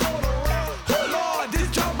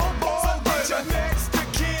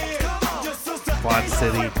 Quad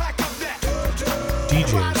City.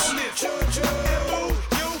 DJs.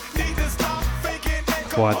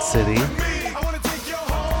 Quad City.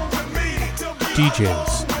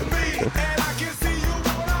 DJs.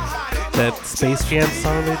 That Space Jam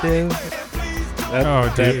song they do.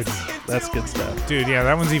 Dude. That's good stuff. Dude, yeah,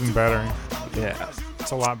 that one's even better. Yeah.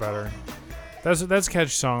 It's a lot better. That's a catchy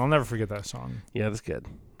song. I'll never forget that song. Yeah, that's good.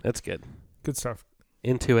 That's good. Good stuff.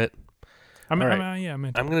 Into it. I'm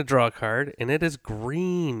going to draw a card, and it is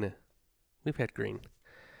green. We've had green.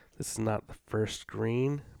 This is not the first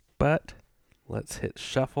green, but let's hit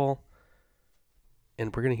shuffle.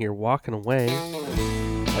 And we're going to hear Walking Away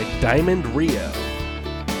by Diamond Rio.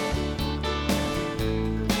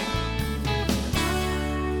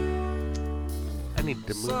 I need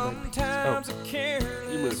to move my piece. Oh,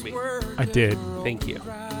 you moved me. I did. Thank you.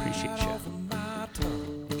 Appreciate you.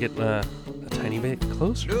 Getting a tiny bit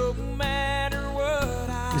closer.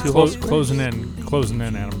 Closing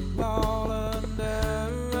in, Adam.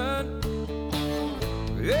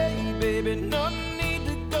 Hey, baby, no need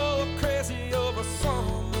to go crazy over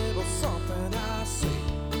some little something I say.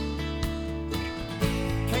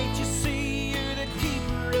 Can't you see you're the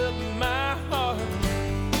keeper of my heart?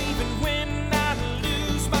 Even when I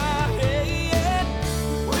lose my head,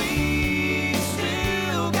 we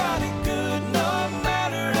still got it good no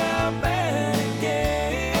matter how bad it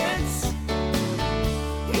gets.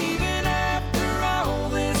 Even after all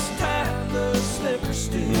this time, the slipper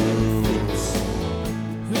still fits.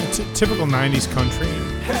 It's a typical 90s country.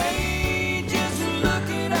 Hey, just look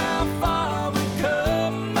at how far we've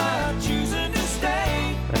come by choosing to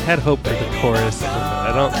stay. I had hope for the chorus, but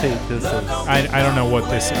I don't think this is. I don't know what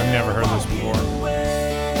this. I've never heard this before.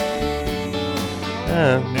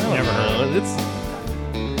 Never heard it. It's.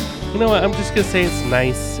 You know what? I'm just gonna say it's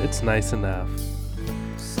nice. It's nice enough.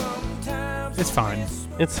 It's fine.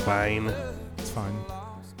 It's fine. It's fine.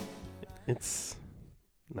 It's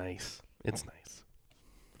nice. It's nice.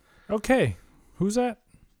 Okay. Who's that?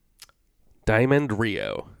 Diamond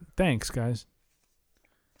Rio. Thanks, guys.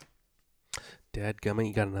 Dadgummit,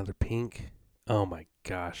 you got another pink? Oh my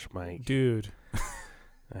gosh, Mike. Dude.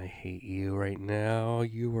 I hate you right now.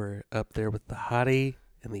 You were up there with the hottie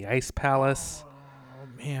in the Ice Palace. Oh,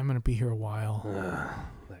 man, I'm going to be here a while.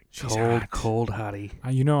 That She's cold, hot. cold hottie.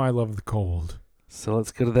 You know I love the cold. So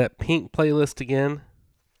let's go to that pink playlist again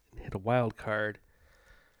and hit a wild card.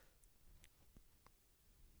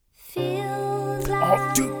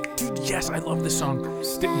 Oh, dude, yes, I love this song.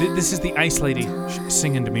 This is the Ice Lady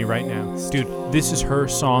singing to me right now. Dude, this is her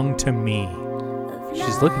song to me.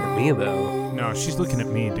 She's looking at me, though. No, she's looking at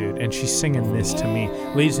me, dude, and she's singing this to me.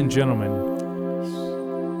 Ladies and gentlemen,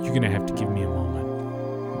 you're going to have to give me a moment.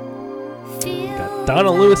 We got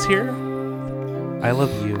Donna Lewis here. I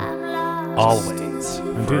love you always.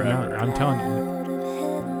 Dude, no, I'm telling you.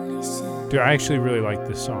 Dude, I actually really like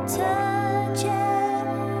this song a lot.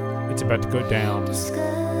 It's about to go down.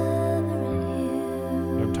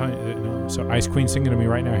 I'm telling you, no. So Ice Queen singing to me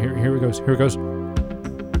right now. Here it goes. Here it goes.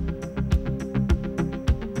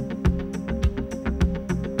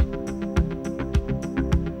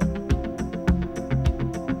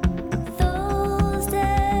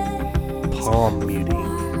 Palm muting.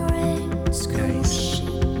 Nice.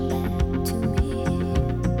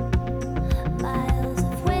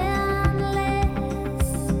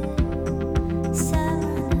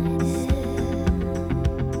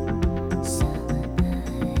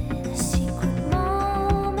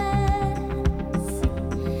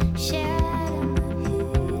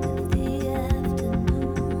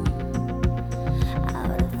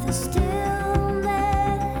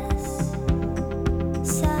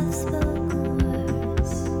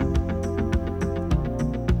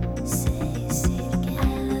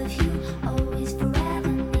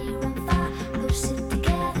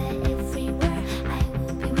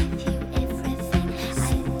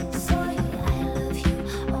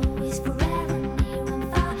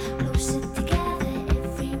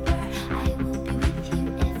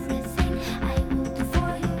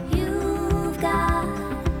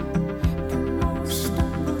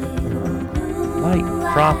 Light,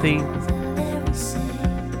 frothy.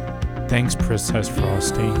 Thanks, Princess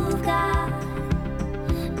Frosty. I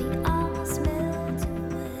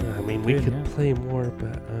mean, we Dude, could yeah. play more,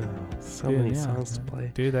 but so Dude, many yeah, songs to yeah.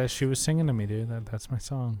 play. Dude, she was singing to me, dude. That's my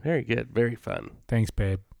song. Very good. Very fun. Thanks,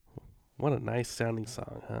 babe. What a nice sounding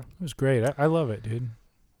song, huh? It was great. I love it, dude.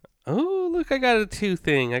 Oh, look, I got a 2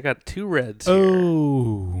 thing. I got 2 reds here.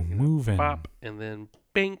 Oh, moving. Pop, and then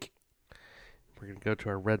bink. We're going to go to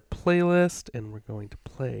our red playlist, and we're going to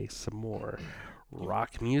play some more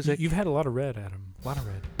rock music. You've had a lot of red, Adam. A lot of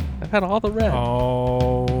red. I've had all the red.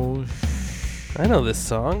 Oh, I know this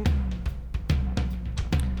song.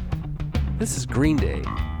 This is Green Day.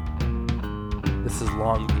 This is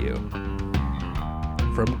Longview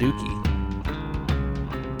from Dookie.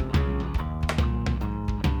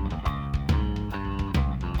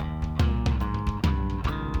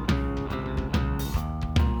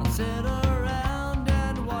 I sit around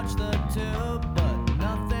and watch the tube, but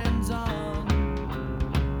nothing's on.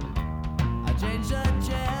 I change the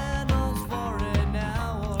channels for an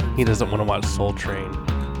hour. He doesn't want to watch Soul Train.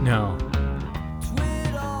 no.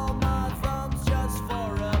 Twiddle my thumbs just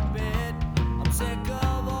for a bit. I'm sick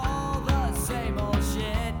of all the same old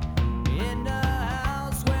shit. In a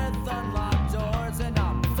house with unlocked doors, and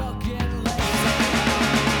I'm fucking lazy.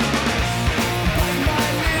 Bite my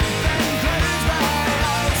lip and close my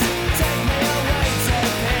eyes. Take me away to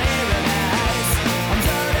paradise. I'm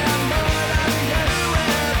turning blood under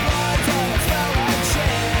with blood till I smell like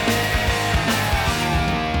shit.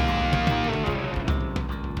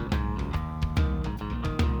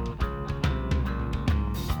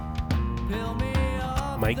 Fill me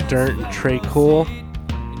up. Mike Dirnt and Trey Cool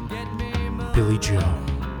Billy Joe.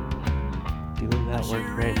 doing that work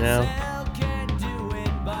right now.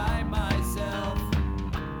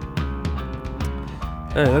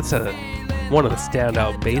 That's one of the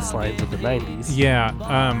standout bass lines of the 90s. Yeah.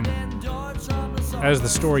 As the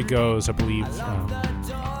story goes, I believe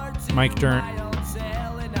Mike Dirnt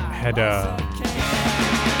had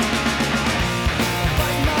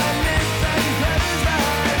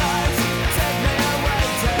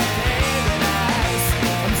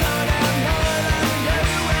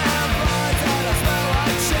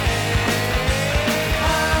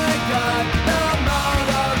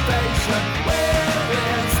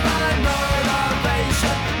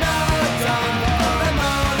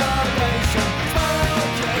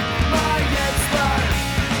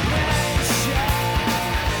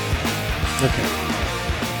Okay.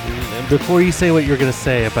 before you say what you're going to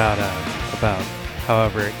say about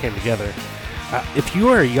however it came together, if you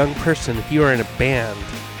are a young person, if you are in a band,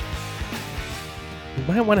 you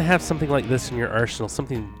might want to have something like this in your arsenal,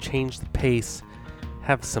 something to change the pace,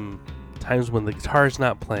 have some times when the guitar's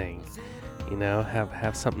not playing, you know,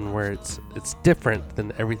 have something where it's different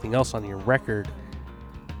than everything else on your record,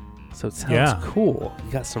 so it sounds cool.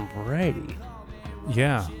 You got some variety.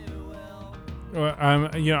 Yeah.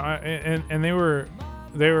 Well, you know, and they were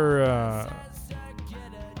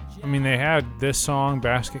I mean, they had this song,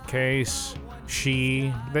 Basket Case,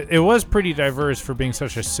 She. It was pretty diverse for being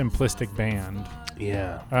such a simplistic band.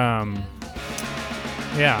 Yeah.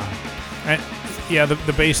 Yeah. And, yeah,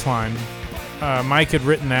 the bass line. Mike had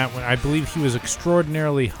written that when I believe he was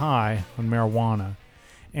extraordinarily high on marijuana.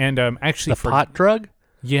 And actually the pot drug?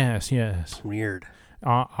 Yes. Weird.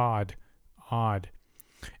 Odd.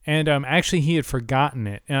 And actually he had forgotten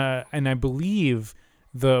it. And I believe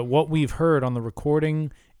what we've heard on the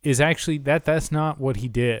recording is actually that's not what he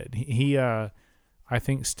did. He I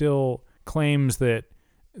think still claims that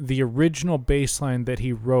the original bass line that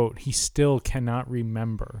he wrote, he still cannot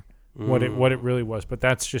remember what it really was, but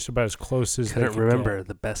that's just about as close as Couldn't they could remember get.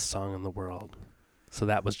 the best song in the world. So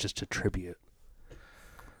that was just a tribute.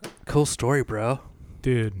 Cool story, bro.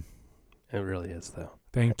 Dude, It really is, though.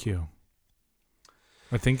 thank you.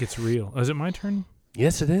 I think it's real. Is it my turn?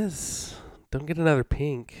 Yes, it is. Don't get another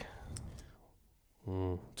pink.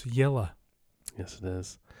 It's yellow. Yes, it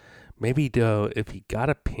is. Maybe if he got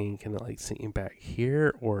a pink and like sent you back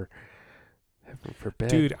here, or heaven forbid,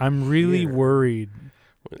 Dude, I'm really here. worried.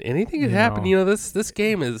 Anything could You happen. know. You know, this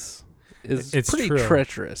game is It's pretty true.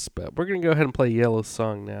 treacherous. But we're gonna go ahead and play Yellow's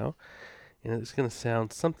song now, and it's gonna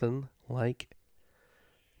sound something like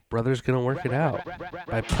 "Brother's Gonna Work It Out"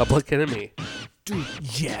 by Public Enemy. Dude,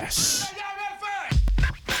 yes.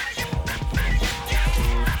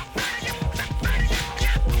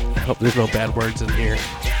 I hope there's no bad words in here.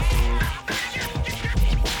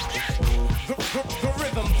 The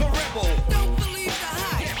rhythm, the rebel. Don't believe the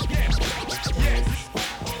hype. Yes.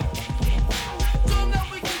 Don't know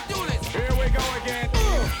we can do this. Here we go again.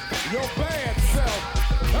 Your bad self.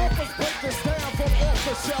 Help us break this down from off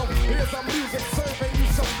the shelf. Here's some music serving you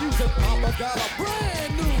some music. Papa got a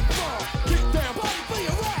brand new funk. Kick down, Party for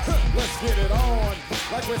your right. let's get it on.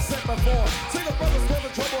 Like we said before, see the brothers for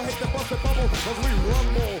the trouble, hate the busted bubble, cause we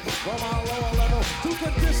rumble from our lower level. To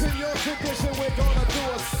condition your condition, we're gonna do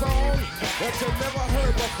a song that you never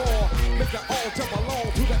heard before. Make it all jump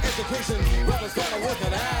along to the education. Brothers gonna work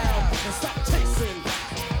it out and stop chasing.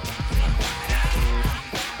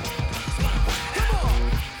 Come on.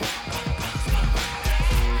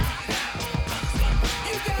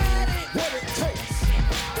 You got it. What it takes,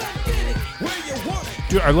 Come get it. where you want it.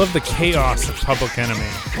 Dude, I love the chaos of Public Enemy.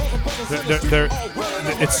 All the brothers in the street They're all willing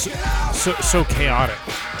to it's work it out. so chaotic.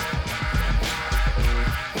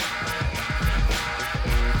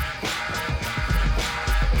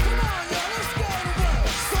 Come on, y'all. Let's go to work.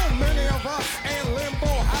 So many of us in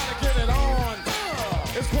limbo, how to get it on.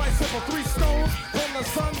 It's quite simple, 3 stones from the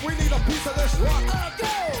sun. We need a piece of this rock.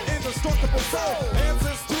 Go. Indestructible soul.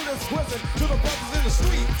 Answers to this prison, to the brothers in the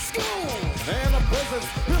street. School. And the prisons.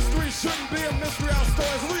 History shouldn't be a mystery. Our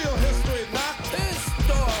story's real history, not. This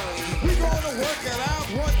story. We gonna work it out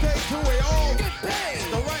one day till we all Get paid.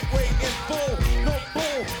 the right way in full. No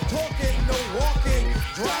bull, talking, no walking,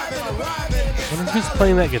 driving, arriving. I wonder who's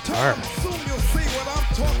playing that guitar. Soon you'll see what I'm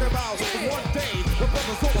talking about. One day, the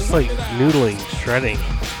brothers gonna It's work like it out. noodling, shredding.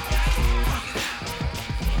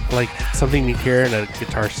 Like something you hear in a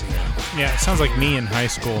guitar singer. Yeah, it sounds like me in high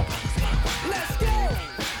school. Let's go.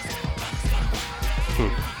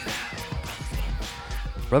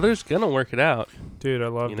 Brother's Gonna Work It Out. Dude, I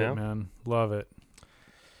loved You know? it, man. Love it.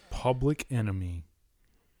 Public Enemy.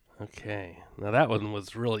 Okay. Now that one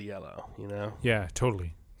was really yellow, you know? Yeah,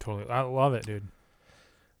 totally. I love it, dude.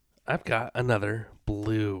 I've got another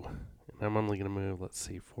blue. And I'm only going to move,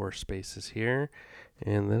 4 spaces here.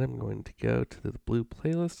 And then I'm going to go to the blue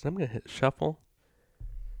playlist. And I'm going to hit shuffle.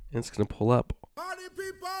 And it's going to pull up. Party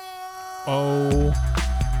people! Oh,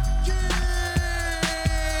 Yeah!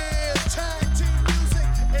 Tag team music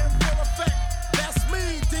in full effect. That's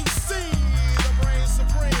me, DC, the brain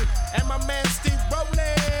supreme. And my man Steve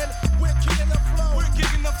Rowland. We're kicking the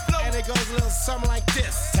flow. And it goes a little something like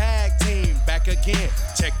this. Tag team, back again.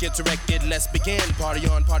 Check it, direct it, let's begin. Party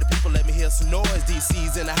on, party people, let me hear some noise.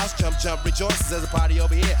 DC's in the house, jump, rejoices. There's a party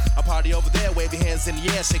over here, a party over there. Wave your hands in the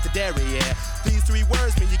air, shake the dairy, yeah. These 3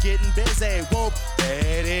 words mean you're getting busy. Whoop, there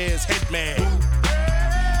it is, hit me.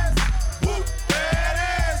 Whoop, there it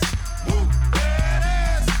is. Whoop, there it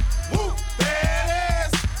is. Whoop, there it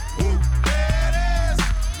is. Whoop, there it is.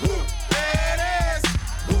 Whoop,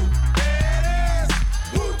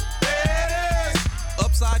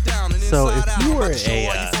 So if you were a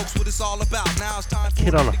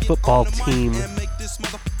kid on a football team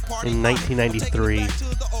in 1993,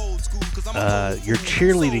 your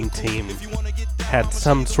cheerleading team had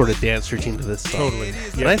some sort of dance routine to this song. Totally.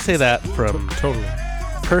 And I say that from Totally.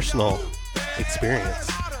 personal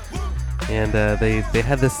experience. And they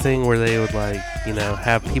had this thing where they would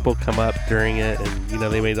have people come up during it, and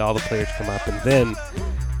they made all the players come up, and then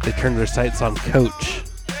they turned their sights on Coach.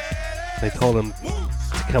 They told him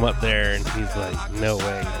to come up there, and he's like, no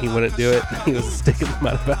way. He wouldn't do it. He was sticking them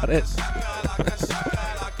out about it.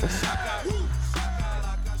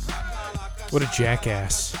 What a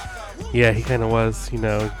jackass. Yeah, he kind of was, he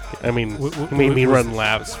made me run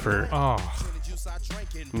laps for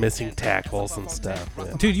missing tackles and stuff.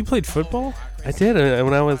 Yeah. Dude, you played football? I did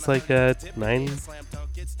when I was like 9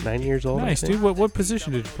 years old. Nice, dude. What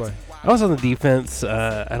position did you play? I was on the defense.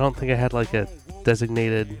 I don't think I had like a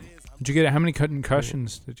designated. Did you get how many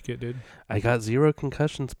concussions did you get, dude? I got 0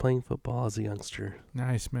 concussions playing football as a youngster.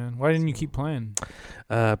 Nice, man. Why didn't you keep playing?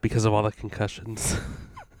 Because of all the concussions.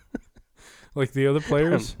 Like the other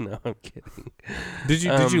players? No, I'm kidding. Did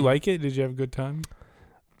you like it? Did you have a good time?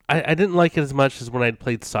 I didn't like it as much as when I'd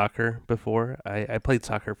played soccer before. I played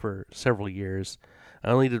soccer for several years. I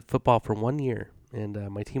only did football for 1 year, and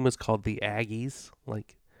my team was called the Aggies,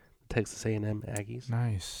 like Texas A&M Aggies.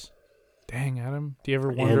 Nice. Dang, Adam. Do you ever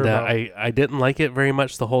wonder And about... I didn't like it very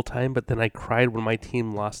much the whole time, but then I cried when my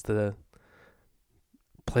team lost the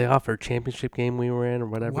playoff or championship game we were in or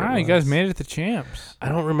whatever. Wow, you guys made it to champs. I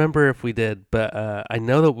don't remember if we did, but I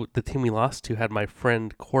know that the team we lost to had my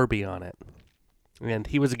friend Corby on it. And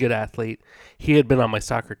he was a good athlete. He had been on my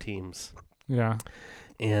soccer teams. Yeah.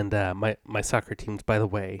 And my soccer teams, by the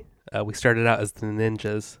way, we started out as the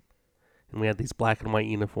Ninjas. And we had these black and white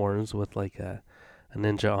uniforms with like a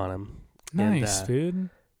ninja on them. Nice, and, dude.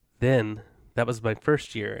 Then, that was my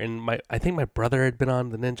first year. And I think my brother had been on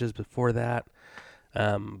the Ninjas before that.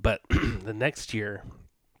 But the next year,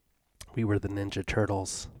 we were the Ninja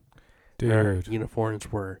Turtles. Dude. Our uniforms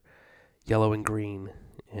were yellow and green.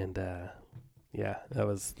 And... yeah, that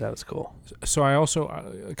was cool. So I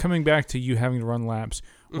also coming back to you having to run laps.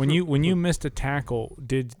 When you missed a tackle,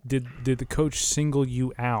 did the coach single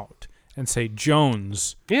you out and say,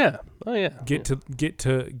 Jones? Yeah. Oh yeah. Get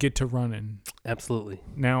to running. Absolutely.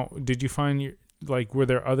 Now, did you find were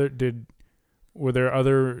there other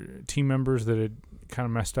team members that had kind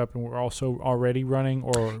of messed up and were also already running,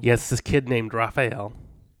 or? Yes, this kid named Raphael.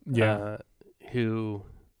 Yeah. Who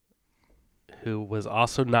was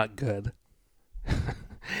also not good.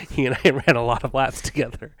 He and I ran a lot of laps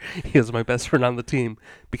together. He was my best friend on the team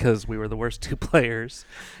because we were the worst 2 players.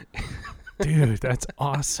 Dude, that's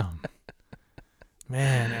awesome.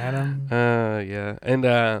 Man, Adam. Yeah. And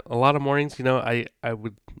a lot of mornings, I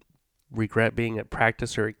would regret being at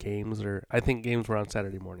practice or at games, or I think games were on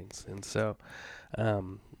Saturday mornings. And so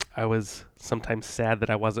I was sometimes sad that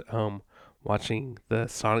I wasn't home watching the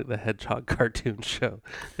Sonic the Hedgehog cartoon show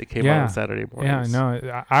that came out on Saturday mornings. Yeah,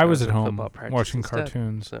 no, I was at home watching instead,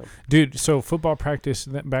 cartoons. So. Dude, so football practice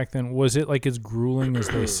back then, was it like as grueling as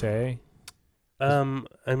they say? I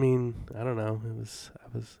mean, I don't know.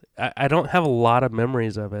 I don't have a lot of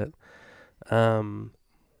memories of it. Because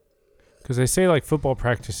they say like football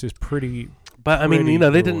practice is pretty. But I mean, they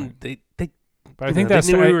grueling. didn't. But I think that's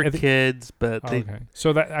they knew we were kids, but okay.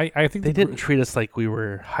 So that I think they didn't treat us like we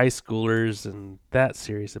were high schoolers and that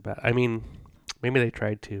serious about. I mean, maybe they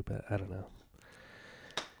tried to, but I don't know.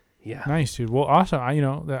 Yeah. Nice, dude. Well, also, I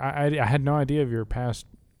had no idea of your past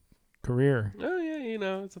career. Oh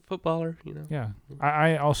yeah, it's a footballer. Yeah,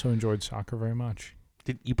 I also enjoyed soccer very much.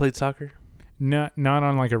 Did you played soccer? Not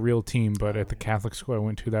on like a real team, but at the Catholic school I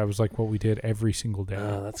went to, that was like what we did every single day.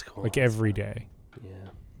 Oh, that's cool. Like every day. Yeah.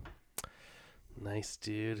 Nice,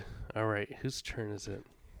 dude. All right, whose turn is it?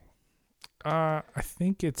 I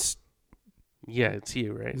think it's. Yeah, it's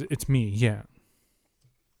you, right? It's me. Yeah.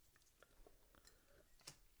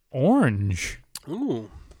 Orange. Ooh.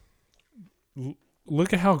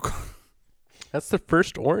 Look at how. That's the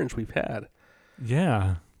first orange we've had.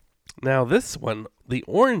 Yeah. Now this one, the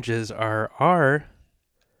oranges are our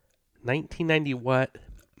 1990 What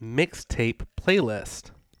mixtape playlist.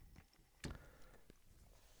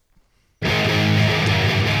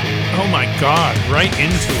 Oh my God! Right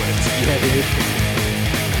into it. Yeah, dude.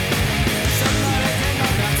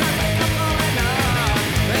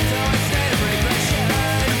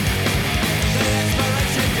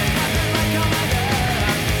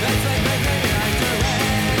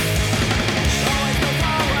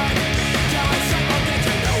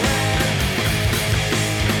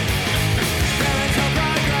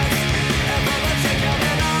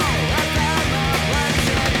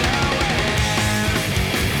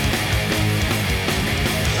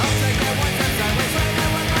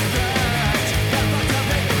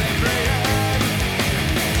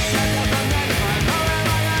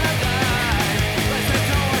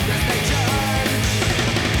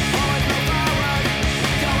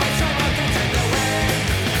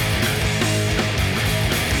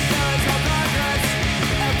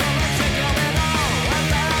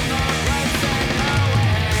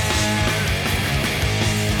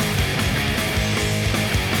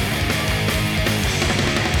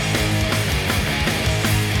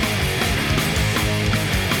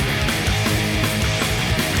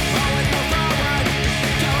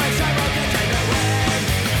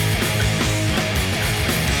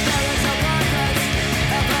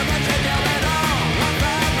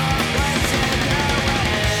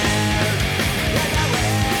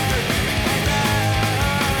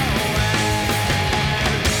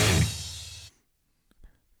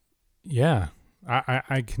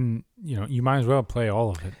 I can, you might as well play all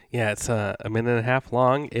of it. Yeah, it's a minute and a half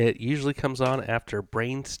long. It usually comes on after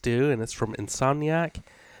Brain Stew, and it's from Insomniac.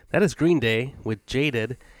 That is Green Day with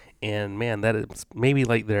Jaded, and man, that is maybe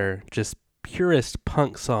like their just purest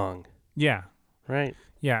punk song, Yeah. right?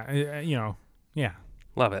 Yeah. Yeah.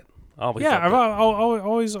 Love it. Always. Yeah. loved I've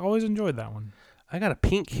it. always enjoyed that one. I got a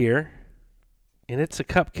pink here, and it's a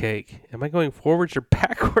cupcake. Am I going forwards or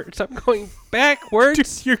backwards? I'm going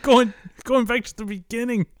backwards. Dude, you're going back to the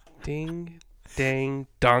beginning. Ding, dang,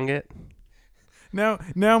 dong it.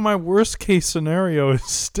 Now my worst case scenario is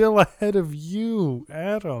still ahead of you,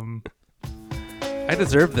 Adam. I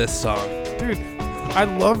deserve this song. Dude, I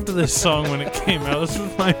loved this song when it came out. This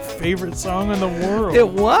was my favorite song in the world. It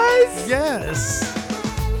was? Yes.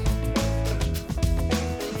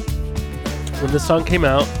 When this song came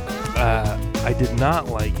out, I did not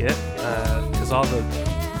like it because all the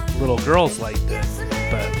little girls liked it.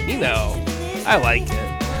 But, I like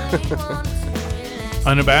it.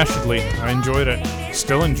 Unabashedly, I enjoyed it.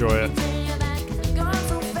 Still enjoy it.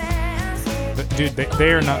 But dude,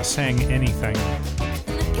 they are not saying anything.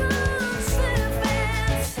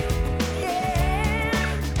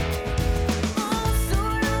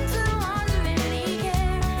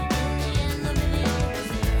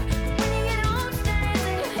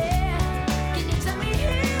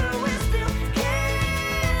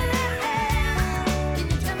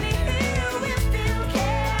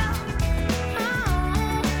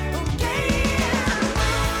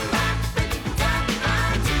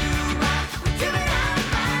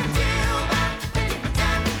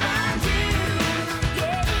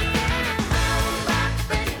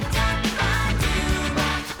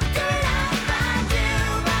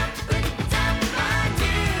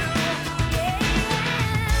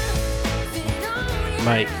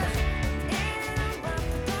 Mike,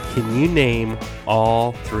 can you name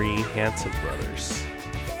all three Hanson brothers?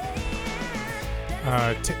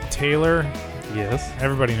 Taylor. Yes.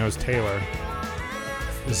 Everybody knows Taylor.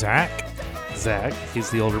 Zach. Zach, he's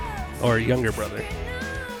the older or younger brother.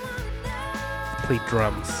 Played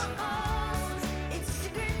drums.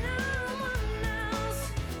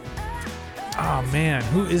 Oh man,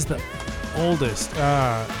 who is the oldest?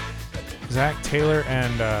 Zach, Taylor,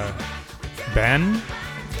 and Ben?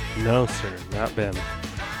 No, sir, not Ben.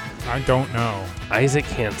 I don't know. Isaac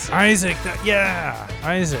Hanson. Isaac,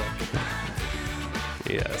 Isaac.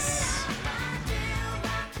 Yes.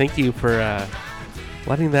 Thank you for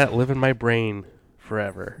letting that live in my brain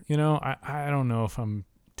forever. I don't know if I'm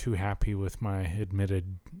too happy with my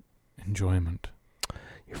admitted enjoyment.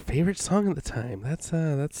 Your favorite song at the time.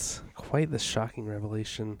 That's quite the shocking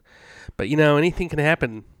revelation. But anything can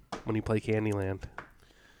happen when you play Candyland.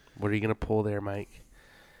 What are you going to pull there, Mike?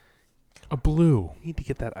 A blue. You need to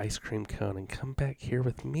get that ice cream cone and come back here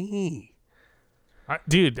with me.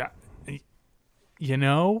 Dude,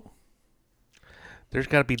 There's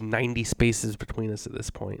got to be 90 spaces between us at this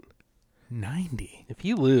point. 90. If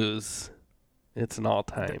you lose, it's an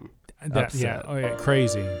all-time upset. Yeah. Oh yeah,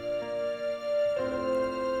 crazy.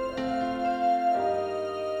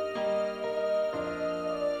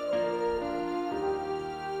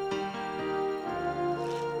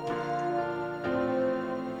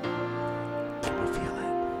 Can you feel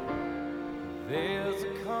it? There's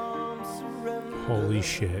a calm surrender Holy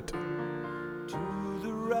shit. to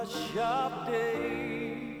the rush of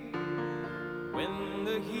day, when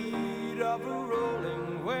the heat of a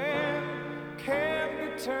rolling wave can't be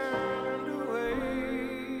turned away.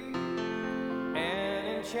 An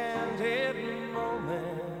enchanted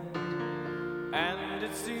moment, and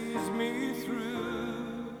it sees me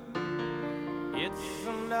through. It's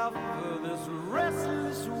enough for this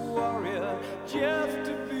restless warrior just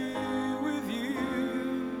to be with you.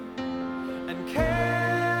 And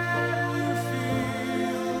can you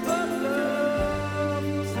feel the love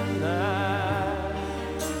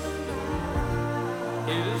tonight?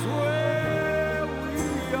 It is where we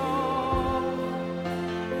are.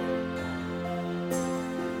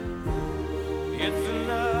 It's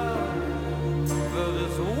enough for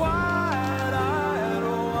this wide-eyed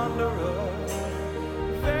wanderer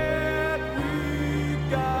that we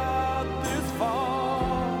got this far.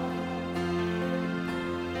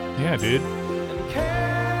 Yeah, dude. And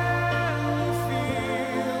can you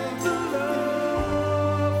feel the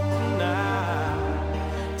love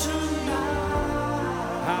tonight?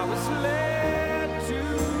 How it's led to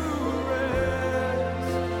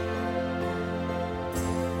rest.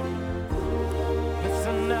 It's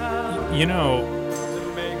enough to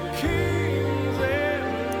make kings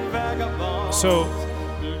and vagabonds. So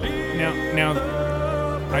now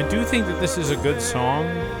I do think that this is a good song,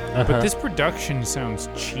 but this production sounds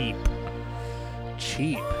cheap.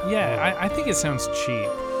 cheap. Yeah, I think it sounds cheap.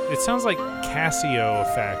 It sounds like Casio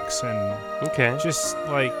effects and Okay. just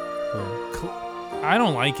like I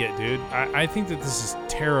don't like it, dude. I think that this is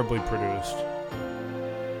terribly produced.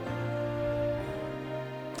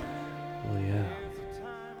 Well, yeah.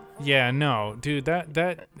 Yeah, no, dude.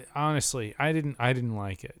 That honestly, I didn't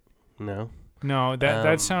like it. No. No,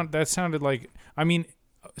 that sounded like. I mean,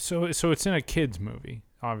 so it's in a kids movie.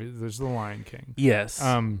 Obviously, there's The Lion King. Yes.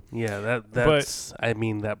 Yeah, that's. I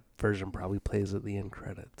mean, that version probably plays at the end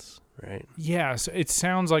credits, right? Yeah, so it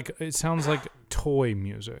sounds like toy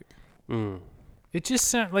music. Mm. It just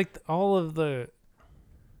sounds like all of the.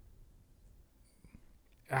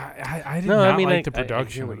 I did not like the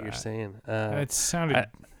production. I hear what of you're that. saying. It sounded.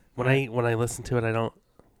 When I listen to it, I don't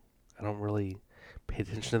really pay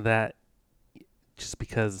attention to that, just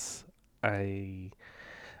because I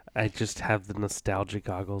just have the nostalgia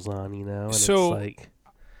goggles on, you know. And So- it's like,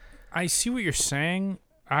 I see what you're saying.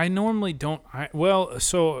 I normally don't. I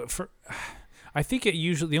think it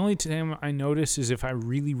usually the only time I notice is if I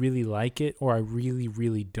really, really like it or I really,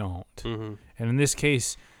 really don't. mhm. And in this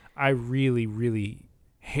case, I really, really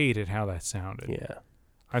hated how that sounded. Yeah.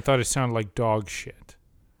 I thought it sounded like dog shit,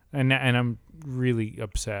 and I'm really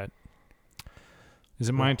upset. Is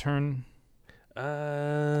it my turn?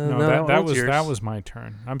 No, that one's yours. was my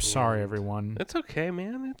turn. I'm sorry, And everyone. It's okay,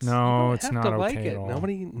 man. You No, don't it's have not to like okay it. at all.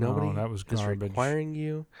 Nobody No, that was is garbage. requiring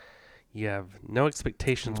you. You have no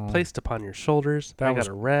expectations Oh. placed upon your shoulders. That I was-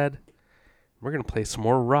 got a red. We're gonna play some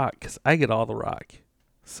more rock because I get all the rock.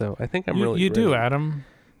 So I think I'm You really do, ready. Adam.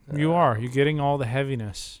 You are. You're getting all the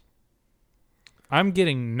heaviness. I'm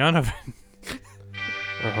getting none of it.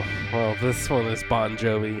 Oh, well, this one is Bon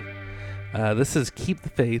Jovi. This is "Keep the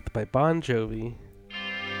Faith" by Bon Jovi.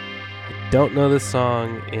 I don't know this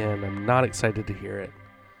song, and I'm not excited to hear it.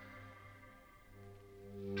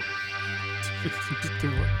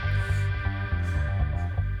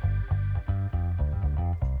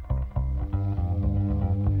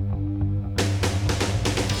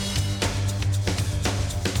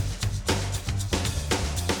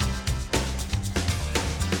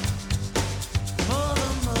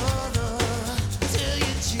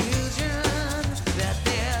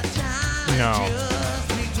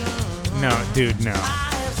 No, dude, no.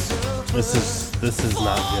 This is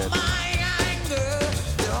not good.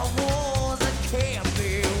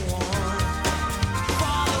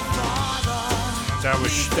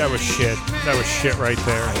 That was shit. That was shit right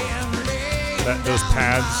there. Those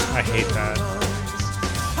pads, I hate that.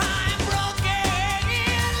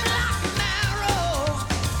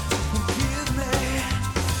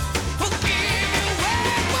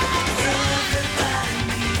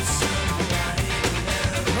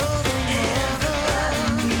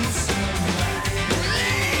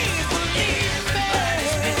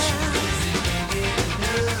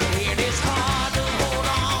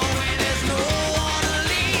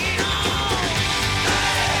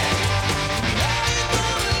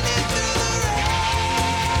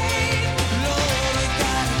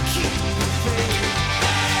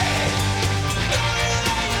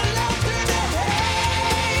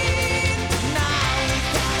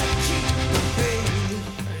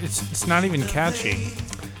 It's not even catchy.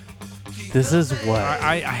 This is what.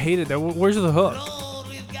 I hated that. Where's the hook?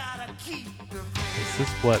 This is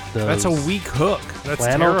what those That's a weak hook. That's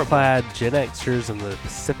terrible. flannel-clad Gen Xers in the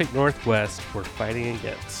Pacific Northwest were fighting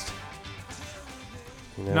against.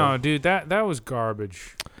 You know, No, dude, that was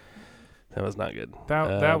garbage. that was not good.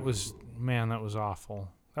 That was awful.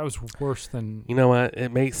 That was worse than. You know what?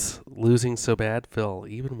 It makes losing so bad feel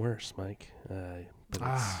even worse, Mike. But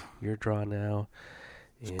it's your draw now.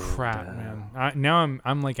 And, Crap, man. Now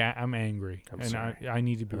I'm like I'm angry, I'm and sorry. I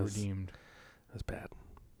need to be That was- redeemed. That's bad.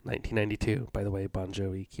 1992, by the way, Bon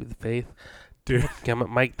Jovi, "Keep the Faith." Dude. Damn it,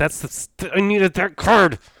 Mike. That's I needed that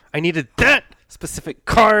card. I needed that specific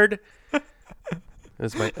card. It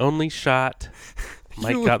was my only shot.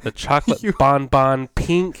 Mike You- got the chocolate bonbon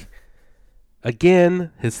pink.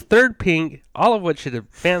 Again, his third pink, all of which had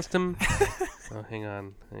advanced him. Oh, hang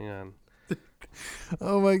on.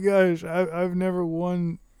 Oh my gosh, I've never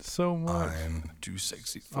won so much. I'm too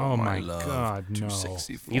sexy for Oh my my love. God, too no.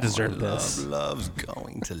 sexy for You deserve my this. love. Love's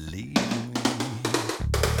going to leave me.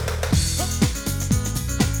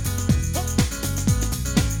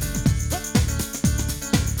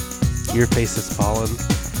 Your face has fallen.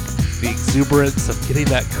 The exuberance of getting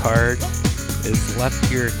that card has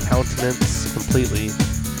left your countenance completely.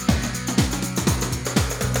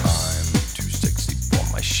 I'm too sexy for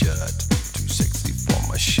my shirt. Too sexy for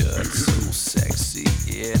my shirt. So sexy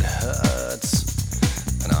it hurts.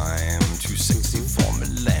 And I'm too sexy for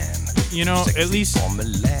Milan. You know, Too sexy at least for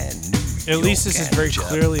Milan, New At least this is very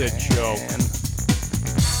clearly a joke.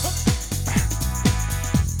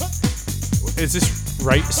 Is this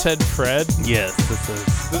Right Said Fred? Yes, this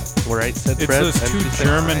is. Right Said It's Fred. those two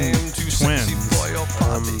German twins.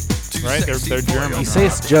 Right? They're German. You say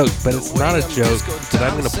it's a joke, but it's not a joke. But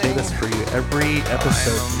I'm going to play this for you every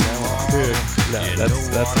episode from now on. Dude. No,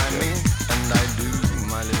 that's a joke.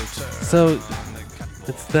 So,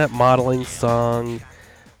 it's that modeling song.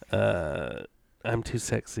 I'm too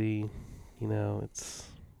sexy. You know, it's.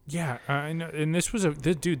 Yeah, I know. And this was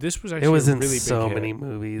this was actually It was a in really so big many hit.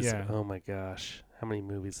 movies. Yeah. Oh my gosh. How many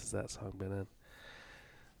movies has that song been in?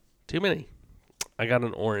 Too many. I got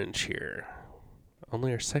an orange here.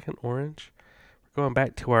 Only our second orange. We're going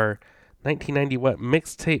back to our 1990 What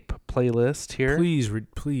mixtape playlist here. Please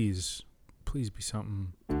be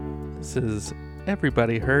something. This is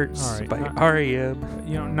Everybody Hurts All right, by R.E.M.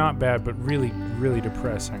 You know, not bad, but really, really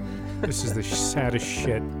depressing. This is the saddest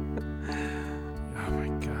shit. Oh my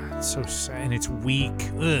god, it's so sad, and it's weak.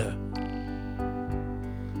 Ugh.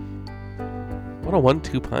 What a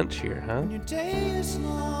 1-2 punch here, huh? Your day is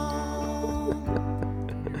long,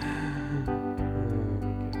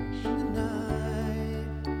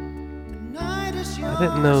 the night is young. I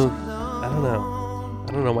didn't know.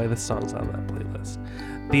 I don't know why this song's on that playlist.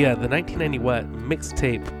 The 1990 What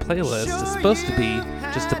mixtape playlist is supposed to be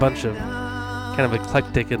just a bunch of kind of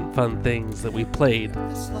eclectic and fun things that we played.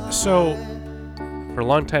 So, For a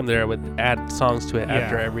long time there, I would add songs to it Yeah.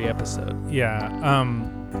 after every episode. yeah,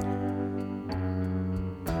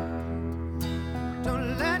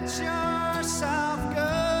 Don't let yourself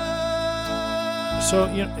go. so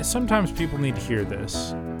you know, sometimes people need to hear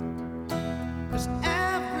this. 'Cause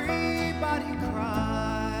everybody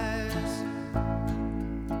cries.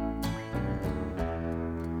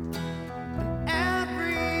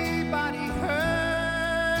 Everybody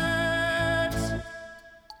hurts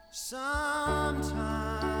sometimes.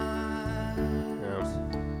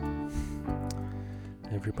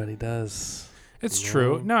 Yeah. Everybody does. It's You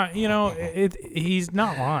true. know? No, you know, he's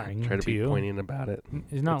not lying Try to be you. poignant about it.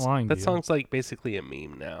 He's not It's- lying That to song's like basically a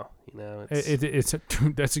meme now. You know. you. It's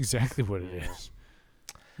that's exactly what it Yeah. is.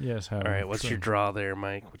 Yes. How? All right. What's your draw there,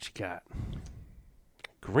 Mike? What you got?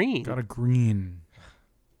 Green. Got a green.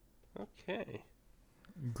 Okay.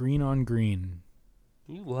 Green on green.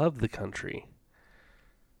 You love the country.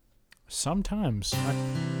 Sometimes.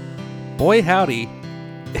 Boy Howdy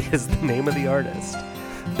is the name of the artist.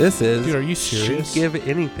 This is Dude, are you serious? She'd Give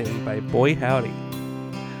Anything by Boy Howdy.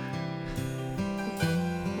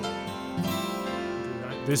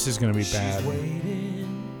 This is gonna be bad. She's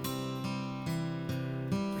waiting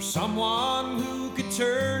for someone who could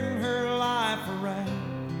turn her life around.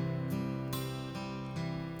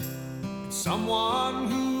 Someone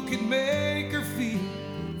who could make her feel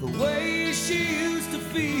the way she used to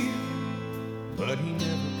feel. But he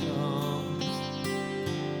never comes.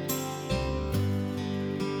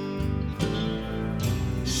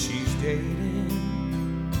 She's dating,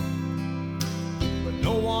 but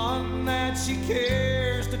no one that she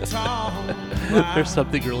cares to talk about. There's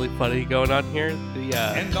something really funny going on here.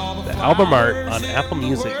 And all The album art flowers on in Apple the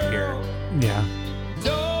Music here. world Yeah.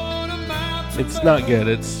 don't amount to It's not good.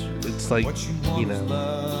 It's like, what you you once know,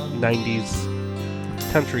 loved. 90s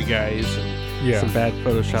country guys and Yeah. some bad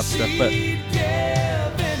Photoshop stuff. But She'd give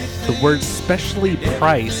anything. the words specially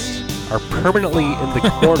priced are permanently in the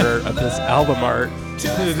corner of this album art.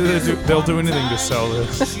 They'll do anything to sell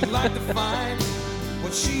this. She'd like to find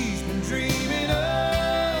what she's been dreaming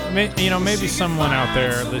of. Maybe someone out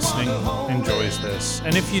there listening enjoys this,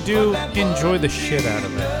 and if you do, enjoy the shit out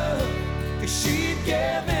of it. 'Cause she'd give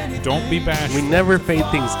anything. Don't be bashful. We never fade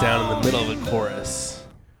things down in the middle of a chorus.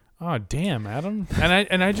 Oh damn, Adam!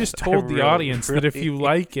 And I just told the really, audience that if you really-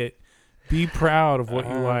 like it, be proud of what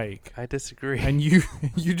you like. I disagree. And you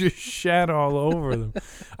just shat all over them.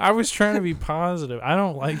 I was trying to be positive. I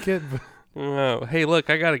don't like it, but Oh, hey, look,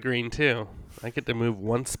 I got a green too. I get to move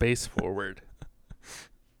one space forward.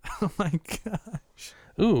 oh my god.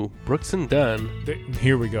 Ooh, Brooks and Dunn.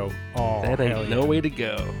 Here we go. Oh, That hell ain't yeah. no way to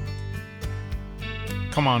go.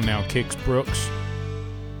 Come on now, Kicks Brooks.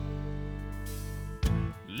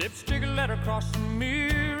 Lipstick letter across the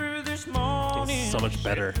mirror this morning. It's so much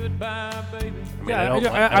better. Goodbye, baby. I mean, Yeah, I don't,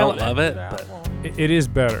 I- I don't I- love it, but It is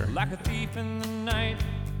better. Like a thief in the night,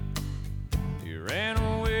 you ran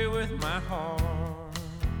away with my heart.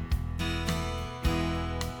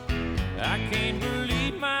 I can't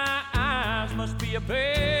believe my eyes, must be a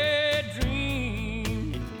bad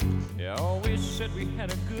dream. You always said we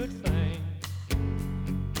had a good thing.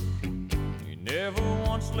 You never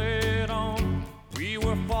once let on we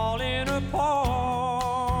were falling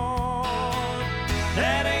apart.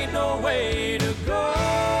 That ain't no way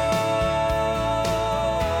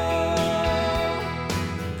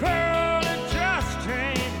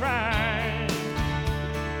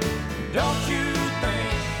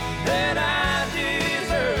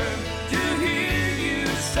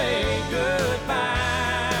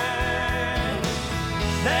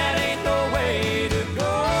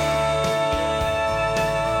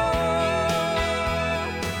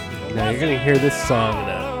you're gonna hear this song in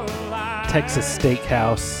a Texas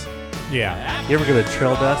steakhouse. Yeah. You ever go to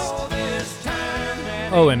Trail Dust?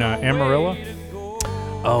 Oh, in Amarillo?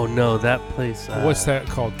 Oh no, that place. What's that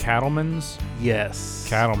called? Cattleman's? Yes.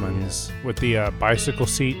 Cattleman's with the bicycle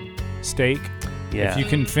seat steak. Yeah. If you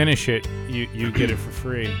can finish it, you get it for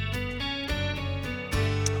free.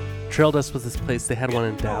 Trail Dust was this place. They had one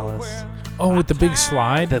in Dallas. Oh, with the big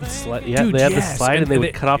slide? That slide. Yeah, Dude, they had the yes. slide, and they would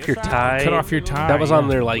they- cut off your tie. Cut off your tie. That was on yeah.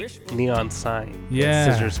 their like neon sign.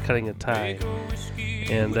 Yeah. Scissors cutting a tie.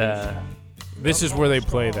 And This is where they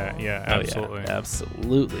play that. Yeah, absolutely. Oh, yeah,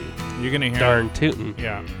 absolutely. You're gonna hear. Darn tootin'.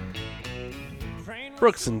 Yeah.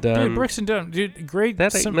 Brooks and Dunn. Dude, Brooks and Dunn, dude, great.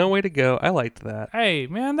 That ain't no way to go. I liked that. Hey,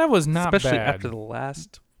 man, that was not Especially bad. after the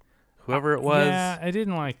last, whoever it was. Yeah, I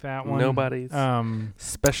didn't like that one. Nobody's.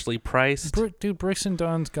 Specially priced. Dude, Brooks and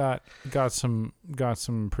Dunn's got some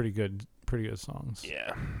pretty good songs.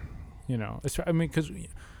 Yeah. You know, I mean, because you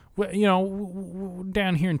know,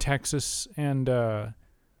 down here in Texas, and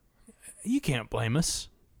you can't blame us.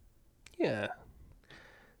 Yeah.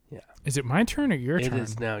 Is it my turn or your turn? It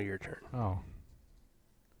is now your turn. Oh.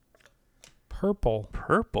 Purple.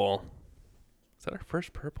 Purple. Is that our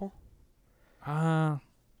first purple?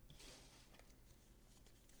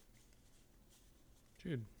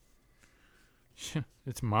 Dude.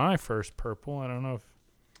 It's my first purple. I don't know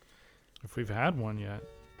if we've had one yet.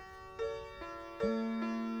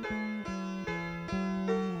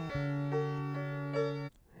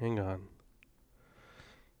 Hang on.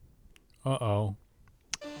 Uh-oh.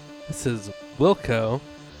 This is Wilco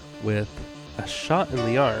with A Shot in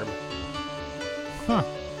the Arm. Huh.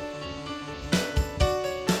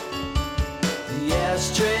 The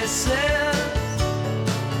ashtray says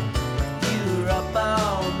you were up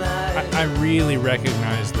all night. I really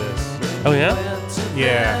recognize this. Oh, yeah?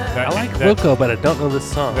 Yeah. That, I like that, Wilco, but I don't know this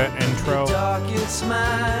song. that intro. Darkest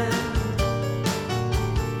mind,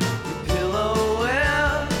 your pillow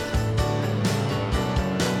wet,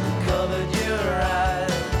 covered your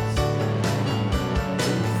eyes,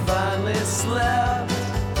 and finally slept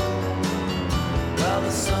while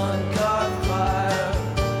the sun caught fire.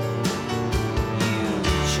 You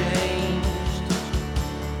changed.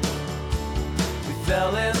 We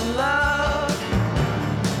fell in love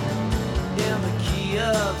in the key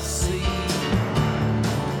of C.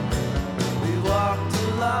 We walked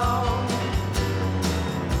along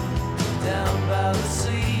down by the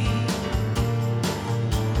sea.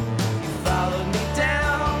 You followed me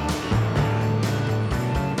down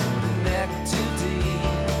the neck too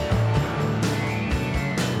deep.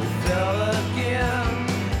 We fell again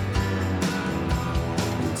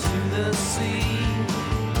into the sea.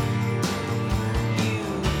 You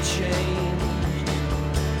changed.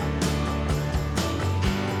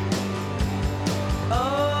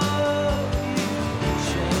 Oh, you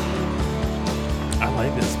changed. I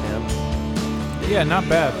like this, man. Yeah, not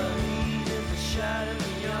bad. Oh,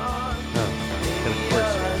 and of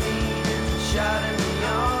course,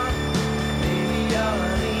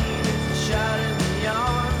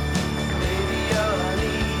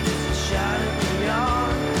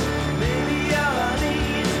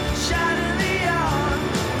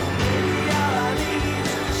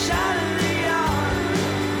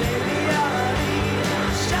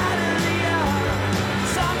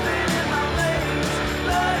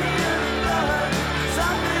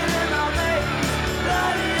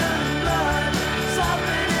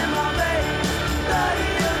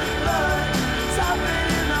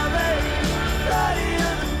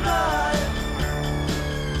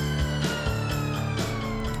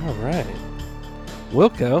 all right.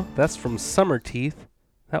 Wilco, that's from Summer Teeth.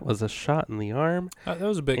 That was A Shot in the Arm. That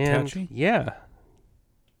was a bit And catchy. yeah,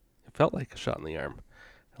 it felt like a shot in the arm.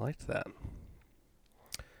 I liked that.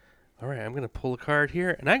 All right, I'm going to pull a card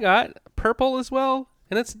here. And I got purple as well,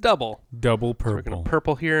 and it's double. Double So we're going purple. to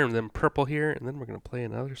purple here and then purple here, and then we're going to play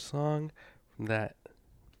another song from that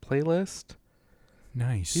playlist.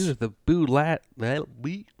 Nice. These are the Boo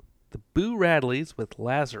Radleys with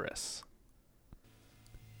Lazarus.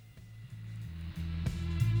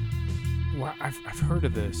 Wow, I've heard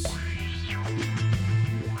of this.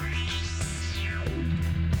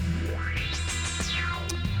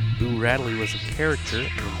 Boo Radley was a character in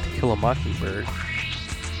To Kill a Mockingbird.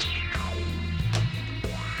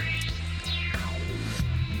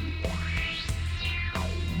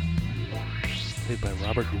 Played by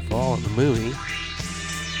Robert Duvall in the movie.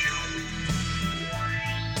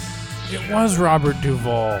 It was Robert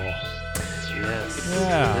Duvall. Yes.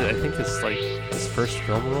 Yeah. I think it's like his first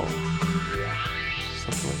film role.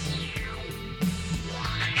 Something like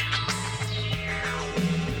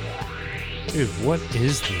that. Dude, what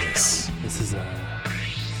is this? This is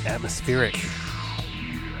atmospheric.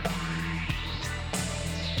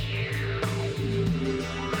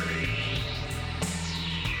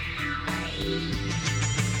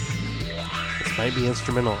 This might be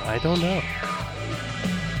instrumental. I don't know.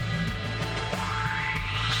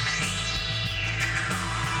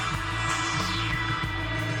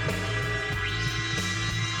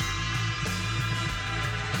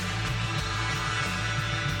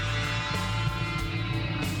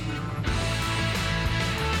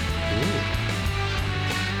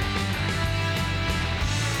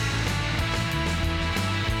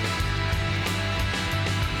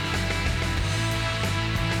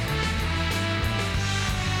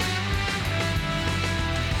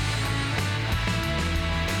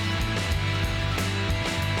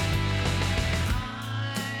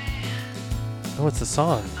 Oh, it's a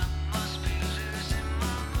song.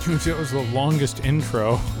 It was the longest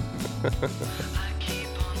intro.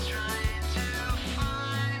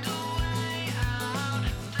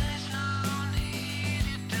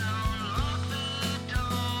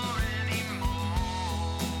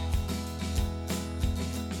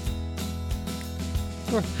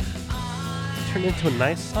 Turned into a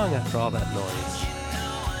nice song after all that noise.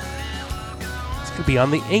 This could be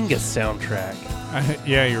on the Angus soundtrack.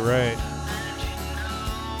 Yeah, you're right.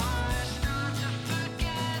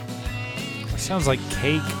 It sounds like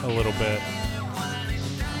Cake a little bit.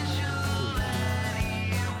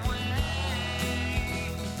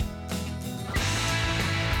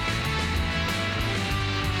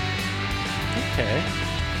 Okay.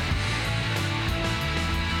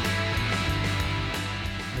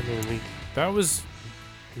 I mean, That was,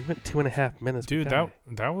 we went 2.5 minutes. dude. God,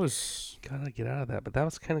 That was. gotta get out of that, but that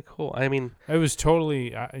was kind of cool. I mean, It was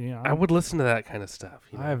totally. I would listen to that kind of stuff.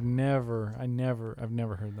 You know? I've never heard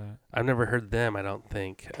that. I've never heard them. I don't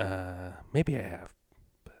think. Maybe I have,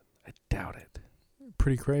 but I doubt it.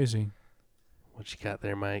 Pretty crazy. What you got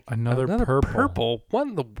there, Mike? Another purple. Purple. What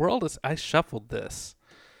in the world is? I shuffled this.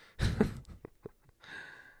 Okay,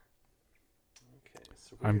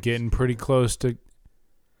 so I'm we're getting just pretty gonna- close to.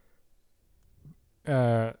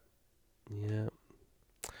 Yeah.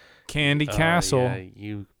 Candy Oh, Castle,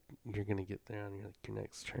 yeah, you're gonna get there on your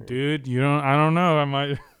next turn, dude. I don't know. I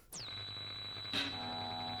might.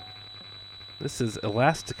 This is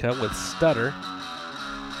Elastica with Stutter.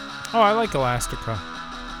 Oh, I like Elastica.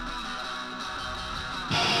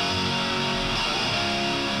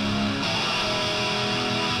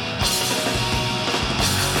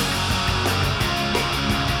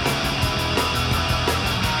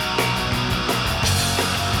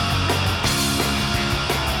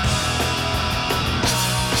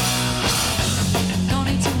 No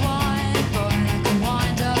need to whine, boy. I can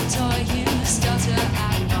wind up toy. You stutter at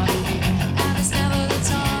my feet, and it's never the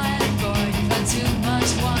time, boy. You've had too much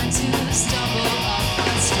wine to stumble up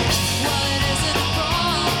my street. Well, it isn't a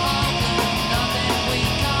problem, nothing we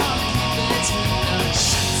can't keep between the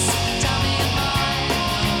sheets. Tell me am I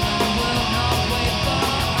will not wait for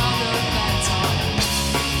other bedtime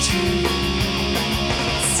treats.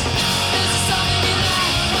 This is something you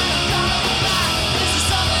like when I'm coming back. This is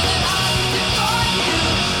something that I can do for you.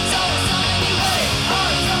 So it's something you wait, or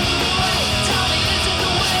it's something you wait. Tell me, is it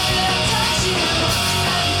the way that I touch you?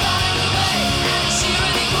 Have you found a way? And is she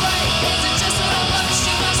really great? Is it just that I love you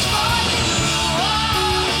too much for you?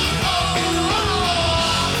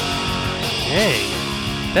 Hey,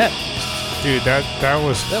 that Dude, that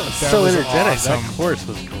was so energetic. Awesome. That chorus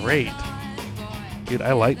was great. Dude,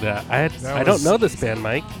 I like that. I That don't was- know this band,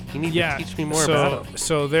 Mike. You need Yeah, to teach me more so, about them.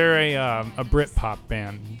 So they're a Britpop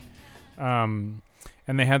band, and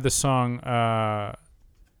they had the song. I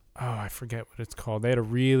forget what it's called. They had a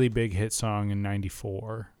really big hit song in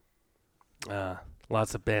 '94.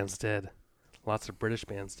 Lots of bands did. Lots of British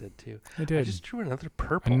bands did too. They I did. just drew another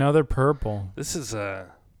purple. Another purple. This is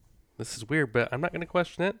weird, but I'm not going to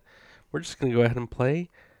question it. We're just going to go ahead and play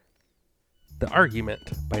The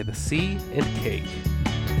Argument by the Sea and Cake.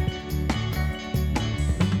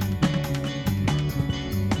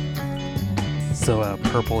 So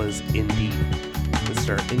purple is indie. This is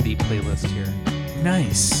our indie playlist here.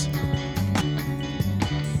 Nice.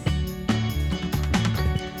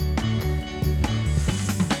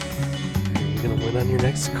 Are you going to win on your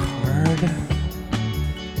next card?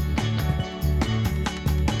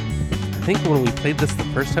 I think when we played this the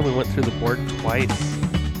first time, we went through the board twice.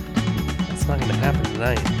 That's not going to happen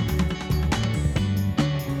tonight.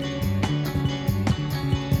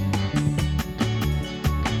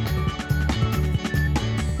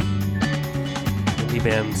 Indie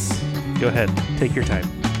bands, go ahead, take your time.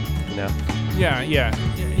 You know, Yeah.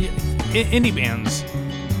 Indie bands.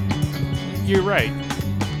 You're right.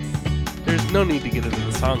 There's no need to get into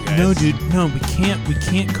the song, guys. No, dude, no, we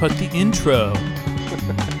can't cut the intro.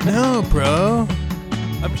 No, bro.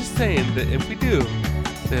 I'm just saying that if we do,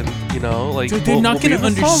 then, you know, like, Dude, they're not we'll be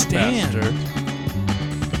gonna the song understand. master.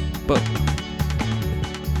 But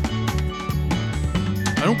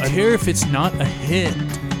I don't care if it's not a hit.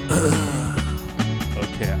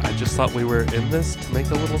 okay, I just thought we were in this to make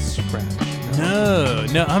a little scratch.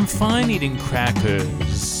 No, I'm fine eating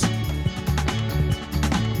crackers.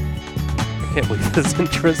 I can't believe this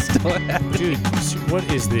intro still happening. Dude, what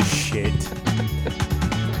is this shit?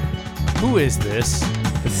 Who is this?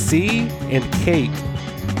 The C and Cake.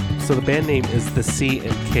 So the band name is The C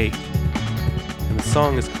and Cake. And the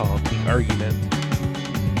song is called The Argument.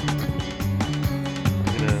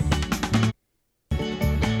 I'm gonna...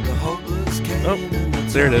 Oh,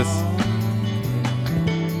 there it is.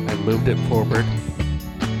 I moved it forward.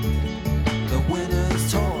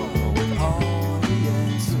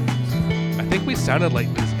 I think we sounded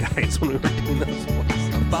like these guys when we were doing those voices.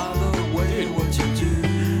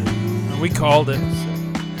 We called it.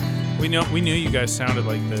 We knew you guys sounded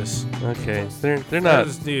like this. Okay, they're not.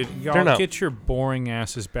 Dude, they're y'all not. get your boring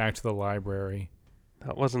asses back to the library.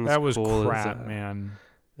 That wasn't That as was cool crap, as, man.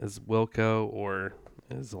 as Wilco or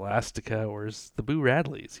as Elastica or as the Boo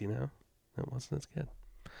Radleys, you know? That wasn't as good.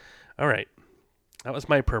 All right. That was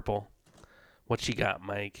my purple. What you got,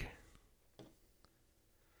 Mike?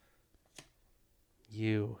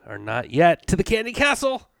 You are not yet to the Candy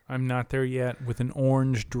Castle. I'm not there yet with an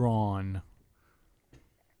orange drawn.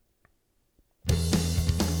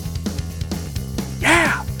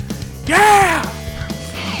 Yeah! Yeah!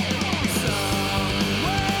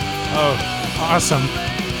 Oh, awesome.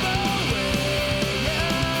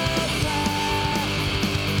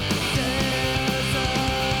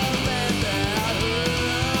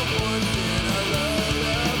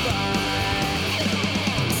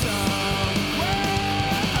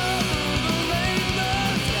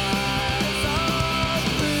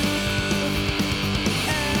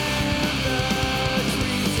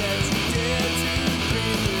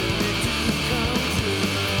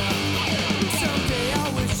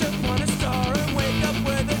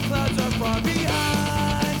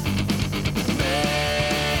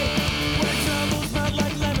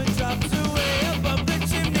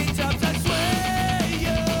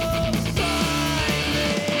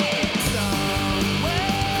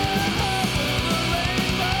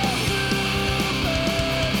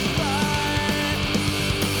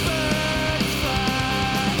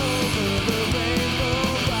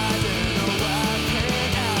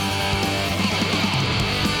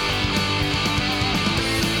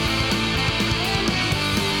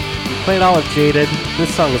 Played all of Jaded.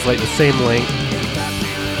 This song is like the same length.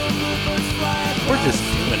 We're just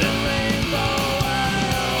doing it.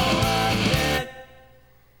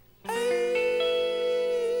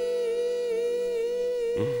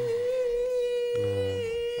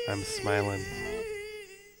 I'm smiling.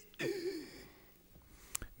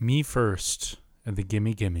 Me first and the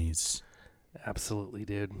Gimme Gimmes. Absolutely,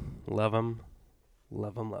 dude. Love them.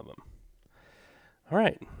 Love them, love them. All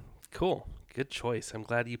right. Cool. Good choice. I'm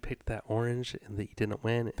glad you picked that orange and that you didn't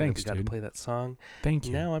win. And Thanks, we got dude. to play that song. Thank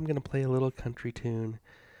you. Now I'm going to play a little country tune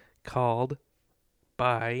called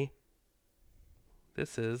by...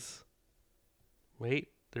 This is... Wait,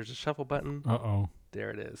 there's a shuffle button. Uh-oh. There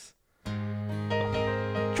it is.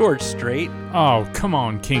 George Strait. Oh, come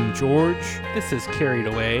on, King George. This is Carried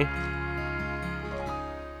Away.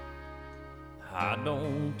 I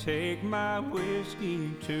don't take my whiskey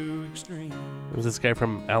too extreme. Was this guy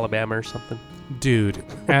from Alabama or something? Dude,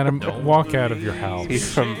 Adam, walk out of your house.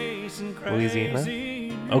 He's from Louisiana?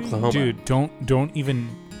 Oklahoma. Dude, don't even...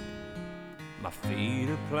 My feet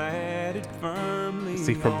are planted firmly. Is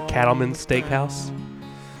he from Cattleman's Steakhouse?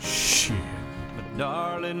 Shit. But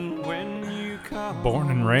darling, when you come Born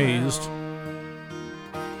and raised.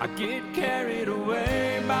 I get carried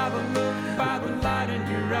away by the look, by the light in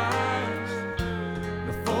your eyes.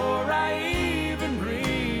 Before I even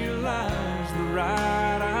realize the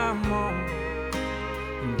ride I'm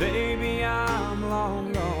on, baby, I'm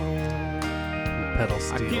long gone. Pedal I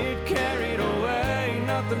steel. get carried away,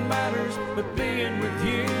 nothing matters but being with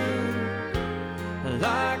you.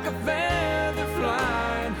 Like a feather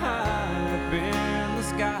flying high up in the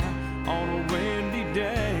sky on a windy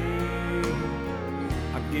day.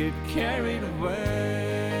 I get carried away.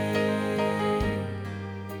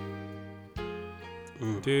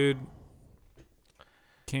 Dude,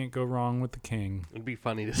 can't go wrong with the king. It'd be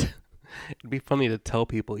funny to tell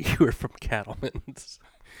people you were from Cattleman's.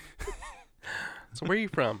 So where are you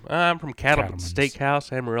from? I'm from Cattleman's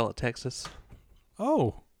Steakhouse, Amarillo, Texas.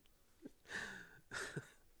 Oh.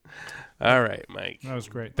 All right, Mike. That was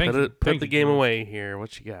great. Thank Put you. it- Put Thank the you, game George. away here.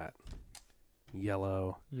 What you got?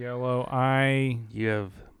 Yellow. Yellow. You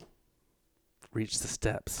have reached the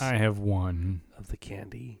steps I have one. of the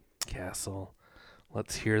Candy Castle.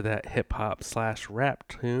 Let's hear that hip hop / rap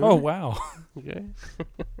tune. Oh wow. Okay.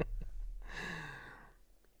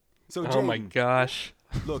 So, Oh my Jaden, gosh.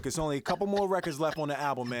 look, it's only a couple more records left on the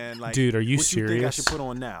album, man. Like, Dude, are you what you think I serious? should put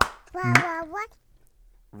on now?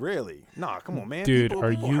 Really? Nah, come on, man. Dude, people,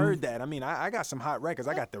 are people you- heard that? I mean, I got some hot records.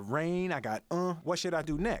 I got The Rain. I got What should I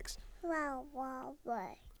do next? All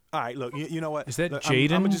right, look, you know what? Is that Look,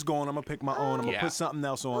 Jaden? I'm gonna just go on. I'm gonna pick my own. I'm gonna Yeah. put something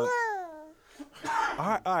else on.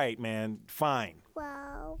 All right, man. Fine.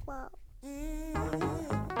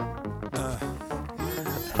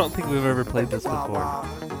 I don't think we've ever played this before.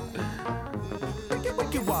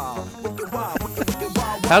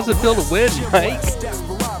 How's it feel to win, Mike?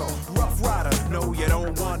 Desperado, rough rider, no, you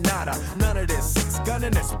don't want nada. None of this, six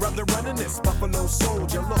gunning this, brother running this, Buffalo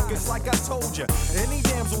Soldier. Look, it's like I told you, any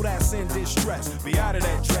damsel that's in distress, be out of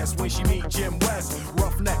that dress when she meet Jim West.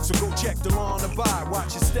 Roughneck, so go check the law on the vibe.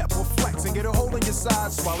 Watch your step or flex and get a hole in your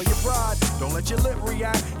side. Swallow your pride, don't let your lip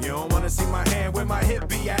react. You don't wanna see my hand where my hip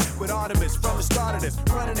be at. With Artemis from the start of this,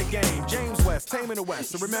 running the game. James West, taming the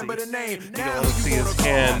West, so remember the name. You can only see his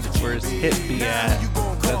hand where his hip be at.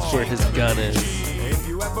 That's where his gun is. If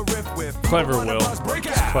you ever riff with Clever, Will. It's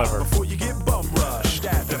clever. before you get bum rushed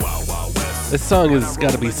at the Wild Wild West. This song has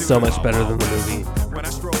got to be so much better than the movie. When I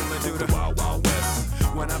stroll into the Wild Wild West,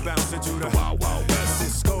 when I bounce into the Wild Wild West,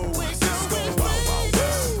 Cisco, Cisco, Wild Wild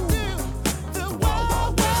West, the Wild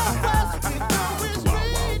Wild West, the Wild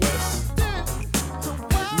Wild West.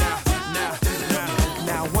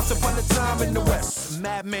 Now, once upon a time in the West, a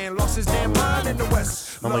madman lost his damn mind in the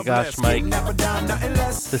West. Oh my gosh, Mike.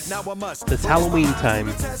 This Halloween time,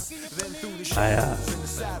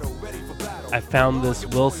 I found this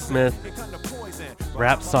Will Smith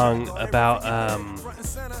rap song about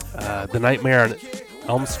the Nightmare on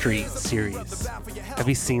Elm Street series. Have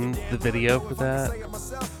you seen the video for that?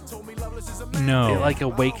 No. It like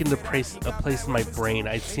awakened a place in my brain.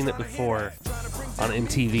 I'd seen it before on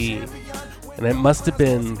MTV, and it must have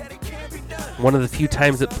been one of the few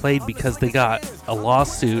times it played because they got a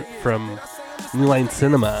lawsuit from New Line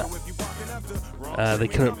Cinema. They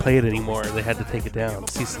couldn't play it anymore. They had to take it down.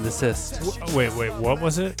 Cease and desist. Wait. What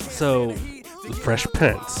was it? So, the Fresh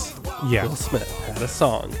Prince, Yeah. Will Smith, had a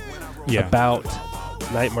song Yeah. about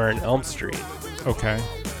Nightmare on Elm Street. Okay.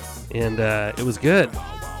 And it was good.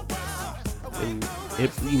 And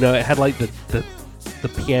it, it had like the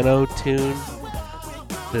piano tune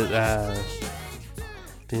that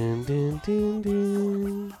dun, dun, dun,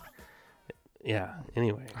 dun. Yeah,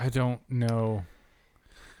 anyway. I don't know.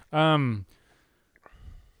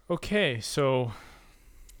 Okay, so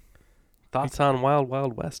Thoughts on Wild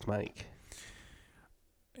Wild West, Mike?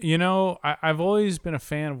 I've always been a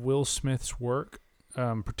fan of Will Smith's work,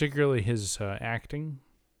 particularly his acting.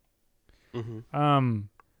 Mm-hmm.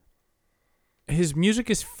 His music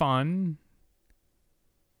is fun.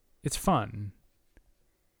 It's fun.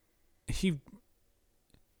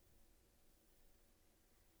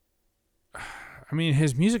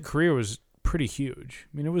 His music career was pretty huge.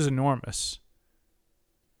 It was enormous.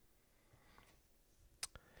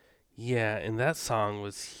 Yeah, and that song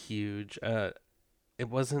was huge. It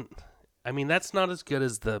wasn't... that's not as good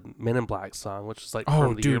as the Men in Black song, which was like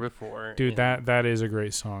from the year before. Dude, and- that is a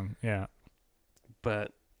great song. Yeah.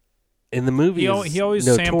 But in the movie, He always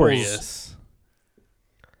notorious. samples.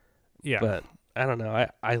 Yeah. But I don't know.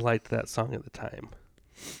 I liked that song at the time.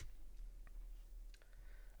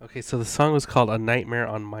 Okay, so the song was called A Nightmare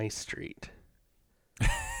on My Street.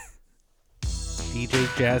 DJ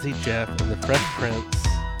Jazzy Jeff and the Fresh Prince.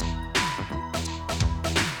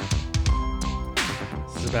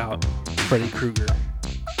 This is about Freddy Krueger.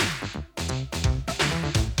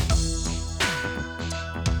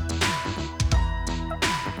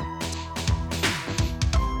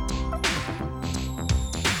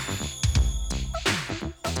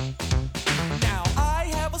 Now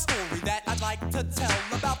I have a story that I'd like to tell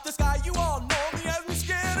about this guy you all know. He has me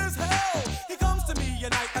scared as hell. He comes to me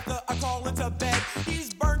at night after I call into bed.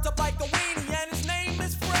 He's burnt up like a weenie and his name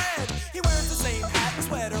is Fred. He wears the same hat and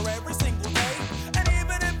sweater every single day. And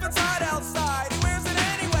even if it's hot outside, he wears it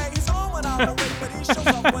anyway. He's home when I'm awake, but he shows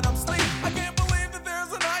up when I'm asleep. I can't believe that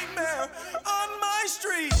there's a nightmare on my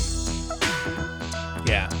street.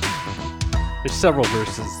 Yeah. There's several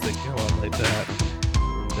verses that go on like that.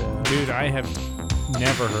 And, Dude, I have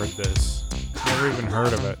never heard this. Never even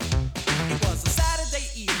heard of it. It was a Saturday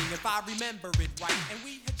evening, if I remember it right, and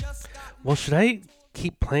we had just gotten well, should I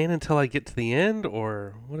keep playing until I get to the end,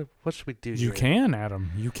 or what should we do? You here? can,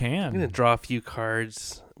 Adam. You I'm gonna can. draw a few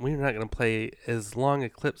cards. We're not gonna play as long a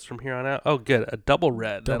clips from here on out. Oh, good, a double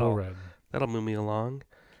red. Double red. That'll move me along.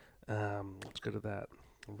 Let's go to that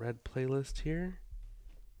red playlist here,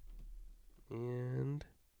 and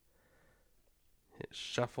hit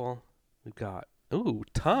shuffle. We've got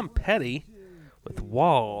Tom Petty with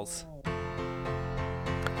Walls.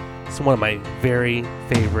 It's one of my very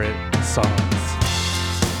favorite songs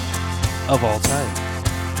of all time.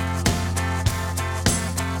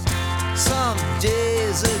 Some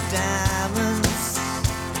days are diamonds,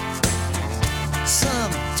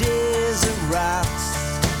 some days are rocks,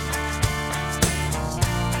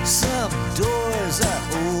 some doors are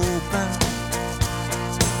open,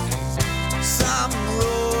 some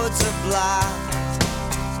roads are blocked,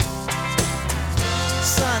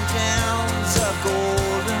 sundowns are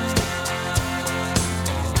golden,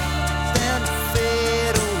 then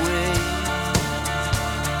fade away.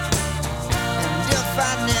 And if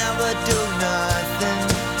I never do nothing,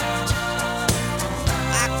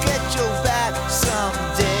 I get you back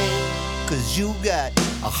someday. 'Cause you got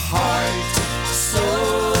a heart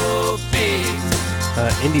so big,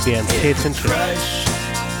 Indie bands, pay attention. crush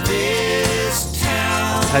this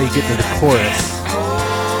town. That's how you get to the chorus.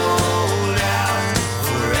 Hold out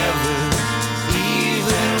forever,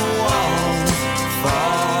 even walls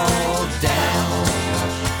fall down.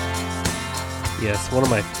 Yes, one of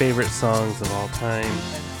my favorite songs of all time.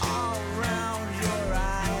 All around your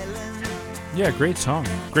island, Yeah, great song.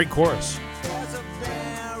 Great chorus. there's a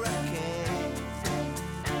barricade.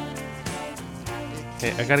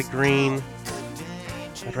 Okay, I got a green.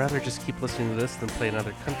 I'd rather just keep listening to this than play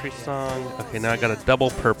another country song. Okay, now I got a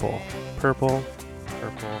double purple. Purple.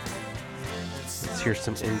 Let's hear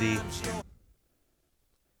some indie.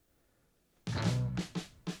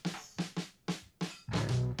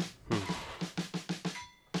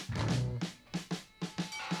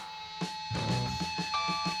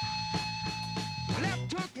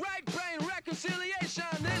 Left hook, right brain, reconciliation.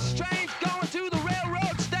 This train's going to the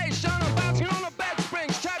railroad station. I'm bouncing on a bed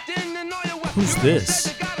springs, trapped in an oil well. Who's this?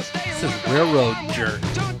 This is Railroad Jerk.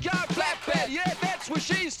 Junkyard flatbed, yeah, that's what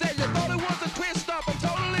she said. You thought it was a twist up. I'm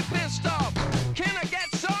totally pissed off. Can I get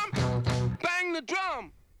some? Bang the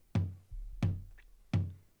drum.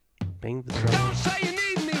 Bang the drum. Don't say you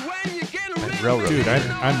need me when you get a rhythm. Railroad. Dude,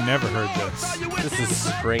 I've never heard this. This is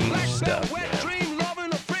strange stuff, man. Dream,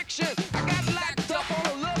 loving a friction. I got locked up on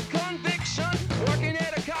a love conviction. Working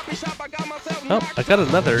at a coffee shop, I got myself Oh, knocked I got up.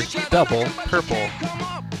 another double But you purple. can't come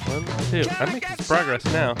up. 1, 2. I'm making progress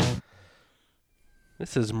now.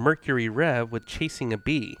 This is Mercury Rev with Chasing a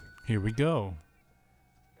Bee. Here we go.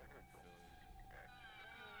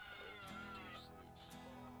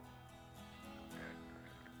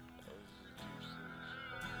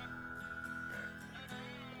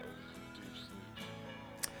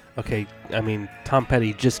 Okay, I mean, Tom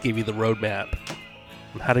Petty just gave you the roadmap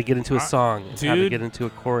on how to get into a song, and how to dude. get into a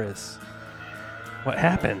chorus. What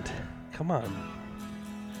happened? Come on.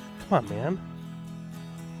 Come on, man.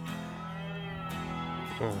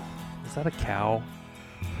 Oh, is that a cow?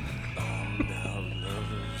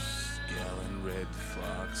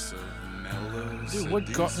 Dude,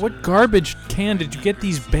 what garbage can did you get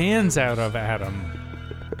these bands out of, Adam?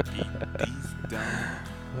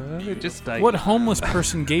 Just like, What homeless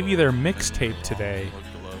person gave you their mixtape today?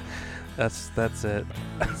 That's it.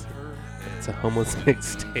 It's a homeless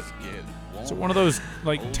mixtape. Is it one of those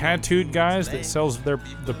like tattooed guys that sells the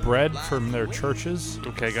bread from their churches?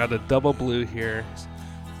 Okay, I got a double blue here. Let's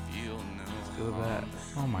go with that.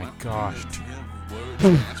 Oh my gosh,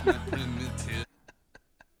 dude.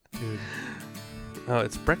 Oh,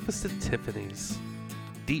 it's Breakfast at Tiffany's.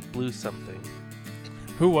 Deep Blue something.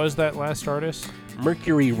 Who was that last artist?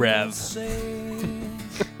 Mercury Rev.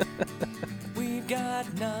 We've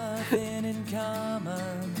got nothing in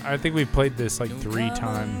common. I think we played this like 3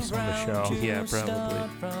 times on the show. Yeah,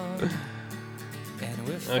 probably.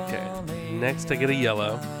 Okay, next I get a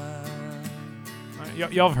yellow.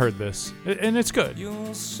 Y'all have heard this, and it's good.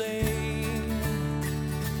 You'll say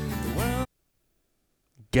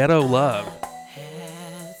Ghetto Love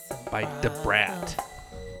by DeBrat.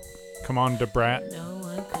 Come on, DeBrat. no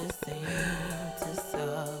one could seem to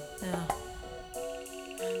solve now.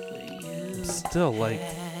 But you Still like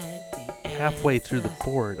had the halfway through the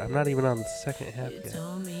board. I'm not even on the second half You yet.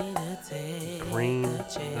 told me to take Green, a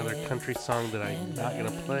chance another country song that I'm not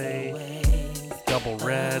gonna play. away. Double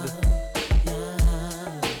Red,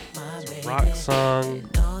 My baby, rock song.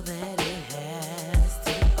 know that it has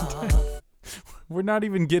to offer. We're not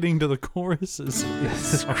even getting to the choruses.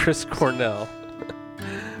 This is Chris Cornell.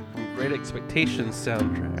 Great Expectations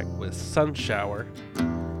soundtrack with Sun Shower.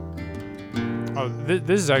 Oh,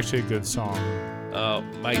 this is actually a good song. Oh,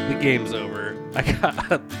 Mike, the game's over. I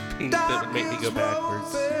got a pink that would make me go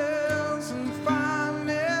backwards.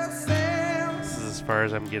 This is as far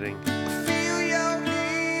as I'm getting.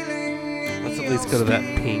 Let's at least go to that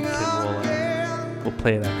pink and we'll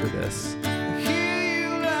play it after this.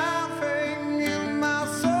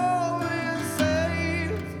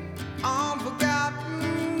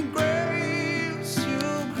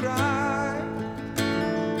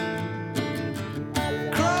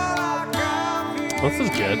 This is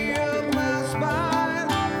good.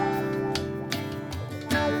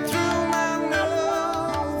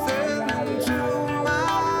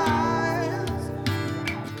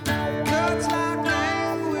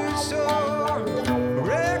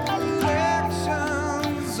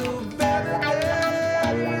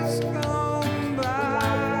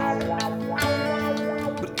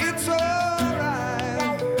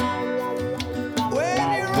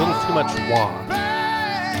 A little too much wah.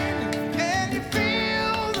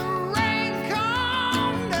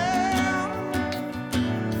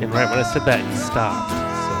 And right when I said that, he stopped.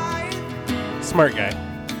 So, smart guy.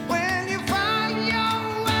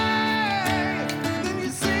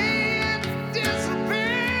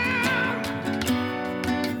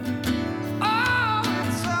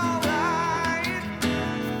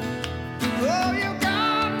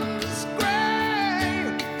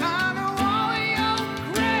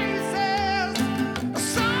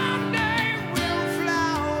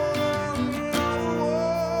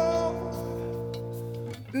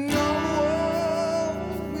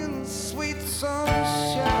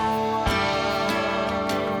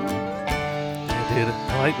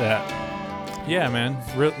 I like that. Yeah, man.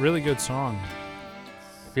 Really good song.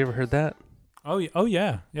 Have you ever heard that? Oh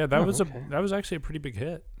yeah. That was okay. that was actually a pretty big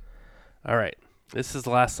hit. All right. This is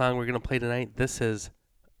the last song we're going to play tonight. This is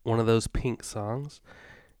one of those Pink songs.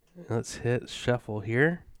 Let's hit shuffle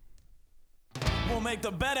here. We'll make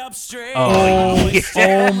the bed up straight. Oh, yeah.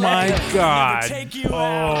 oh my God. Take you Oh.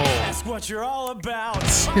 out. Ask what you're all about.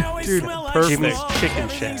 I always Dude, smell like perfect. Jimmy's smoke. Chicken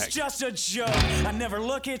Everything's Shack. just a joke. I never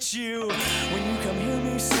look at you when you come hear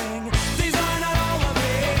me sing. These are not all of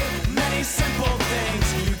me. Many simple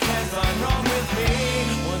things you can't find wrong with me.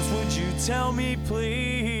 Once would you tell me,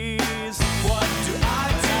 please? What do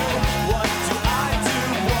I do? What do I do?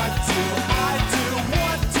 What do I do?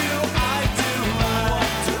 What do I do? What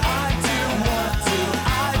do I do? What do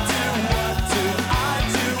I do? What do I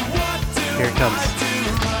do? What do Here it comes. I do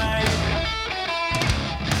right?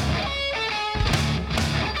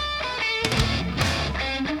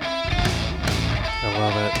 I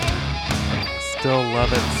love it. Still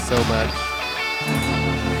love it so much.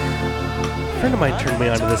 A friend of mine turned me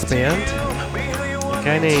on to this band. A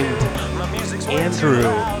guy named Andrew.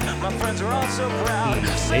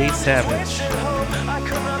 He's a savage.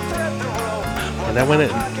 And I went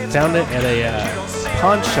and found it at a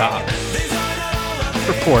pawn shop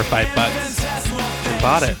for $4 or $5 and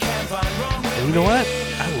bought it. And you know what?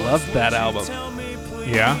 I loved that album.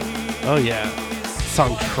 Yeah. Oh yeah.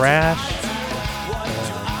 Song Trash.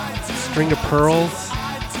 String of Pearls.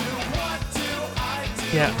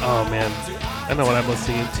 Yeah, oh man. I know what I'm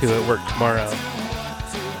listening to at work tomorrow.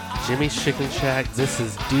 Jimmy's Chicken Shack. This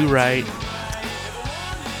is Do Right.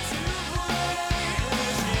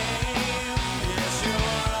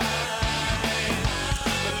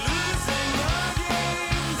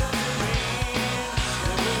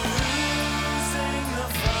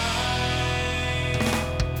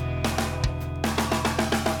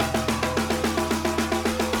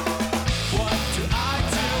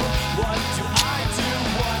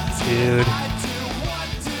 Dude.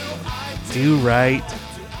 Do Right.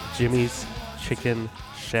 Jimmy's Chicken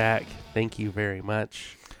Shack. Thank you very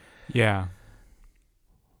much. Yeah.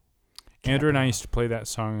 Andrew and I used to play that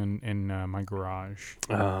song in my garage.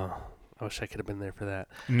 Oh, I wish I could have been there for that.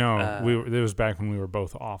 No, it was back when we were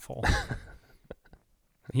both awful.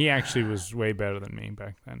 He actually was way better than me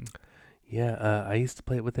back then. Yeah, I used to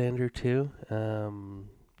play it with Andrew too.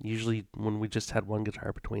 Usually when we just had one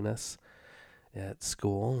guitar between us at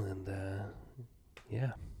school, and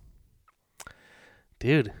yeah.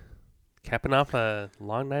 Dude, capping off a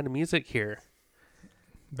long night of music here.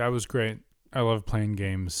 That was great. I love playing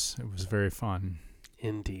games. It was very fun.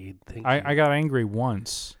 Indeed. Thank you. I got angry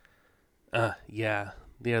once. Yeah.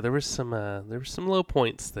 There was some low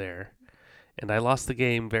points there, and I lost the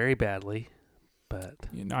game very badly, but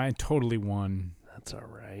I totally won. that's all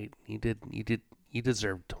right. You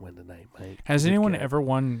deserved to win tonight, Mike. Has You did anyone good. ever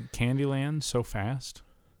won Candyland so fast?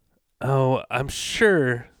 Oh, I'm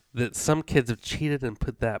sure that some kids have cheated and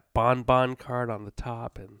put that bonbon card on the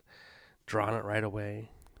top, and drawing it right away,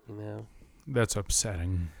 you know. That's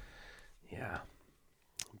upsetting. Yeah.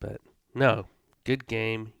 But no, good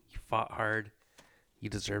game. You fought hard. You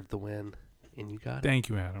deserved the win, and you got it. Thank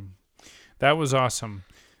you, Adam. That was awesome.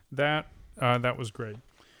 That was great.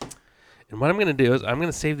 And what I'm going to do is I'm going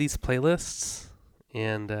to save these playlists,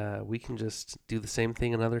 and we can just do the same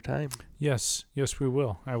thing another time. Yes, we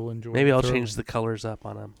will. I will enjoy. Maybe I'll change the colors up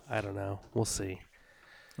on them. I don't know. We'll see.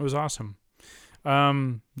 It was awesome.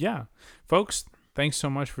 Yeah, folks, thanks so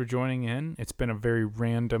much for joining in. It's been a very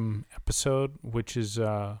random episode, which is,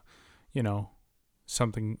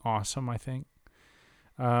 something awesome, I think.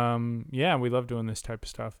 Yeah, we love doing this type of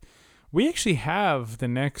stuff. We actually have the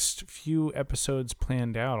next few episodes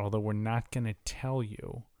planned out, although we're not going to tell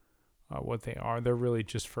you what they are. They're really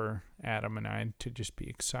just for Adam and I to just be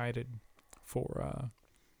excited for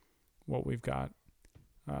what we've got.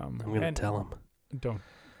 I'm going to tell him. Don't.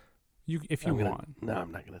 If you want. No,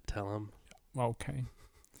 I'm not going to tell him. Okay.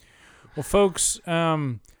 Well, folks, yeah,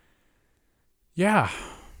 I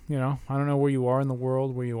don't know where you are in the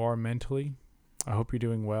world, where you are mentally. I hope you're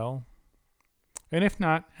doing well. And if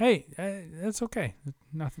not, hey, that's okay.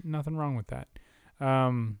 Nothing wrong with that.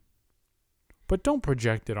 But don't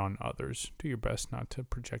project it on others. Do your best not to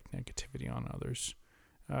project negativity on others.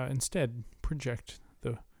 Instead, project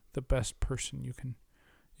the best person you can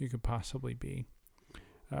possibly be.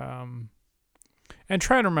 And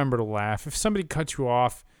try to remember to laugh. If somebody cuts you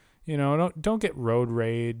off, don't get road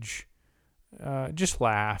rage. Just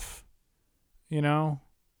laugh.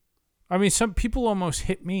 I mean, some people almost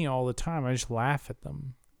hit me all the time. I just laugh at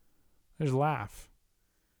them. I just laugh.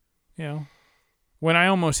 When I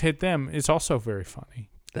almost hit them, it's also very funny.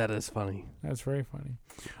 That is funny. That's very funny.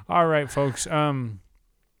 All right, folks. Adam,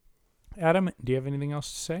 do you have anything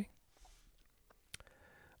else to say?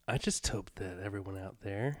 I just hope that everyone out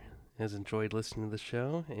there has enjoyed listening to the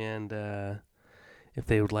show, and if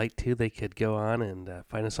they would like to, they could go on and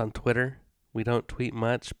find us on Twitter. We don't tweet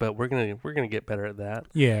much, but we're gonna get better at that.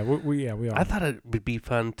 Yeah, we are. I thought it would be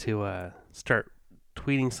fun to start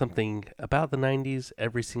tweeting something about the 90s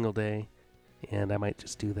every single day, and I might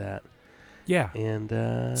just do that. Yeah, and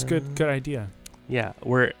it's a good idea. Yeah,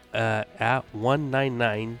 we're at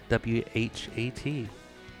 199WHAT.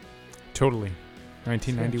 Totally.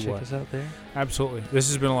 1990 so check what? us out there. Absolutely. This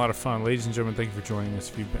has been a lot of fun. Ladies and gentlemen, thank you for joining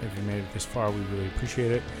us. If you made it this far, we really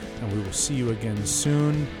appreciate it. And we will see you again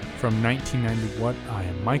soon. From 1990 What, I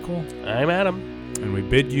am Michael. I'm Adam. And we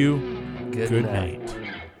bid you good night.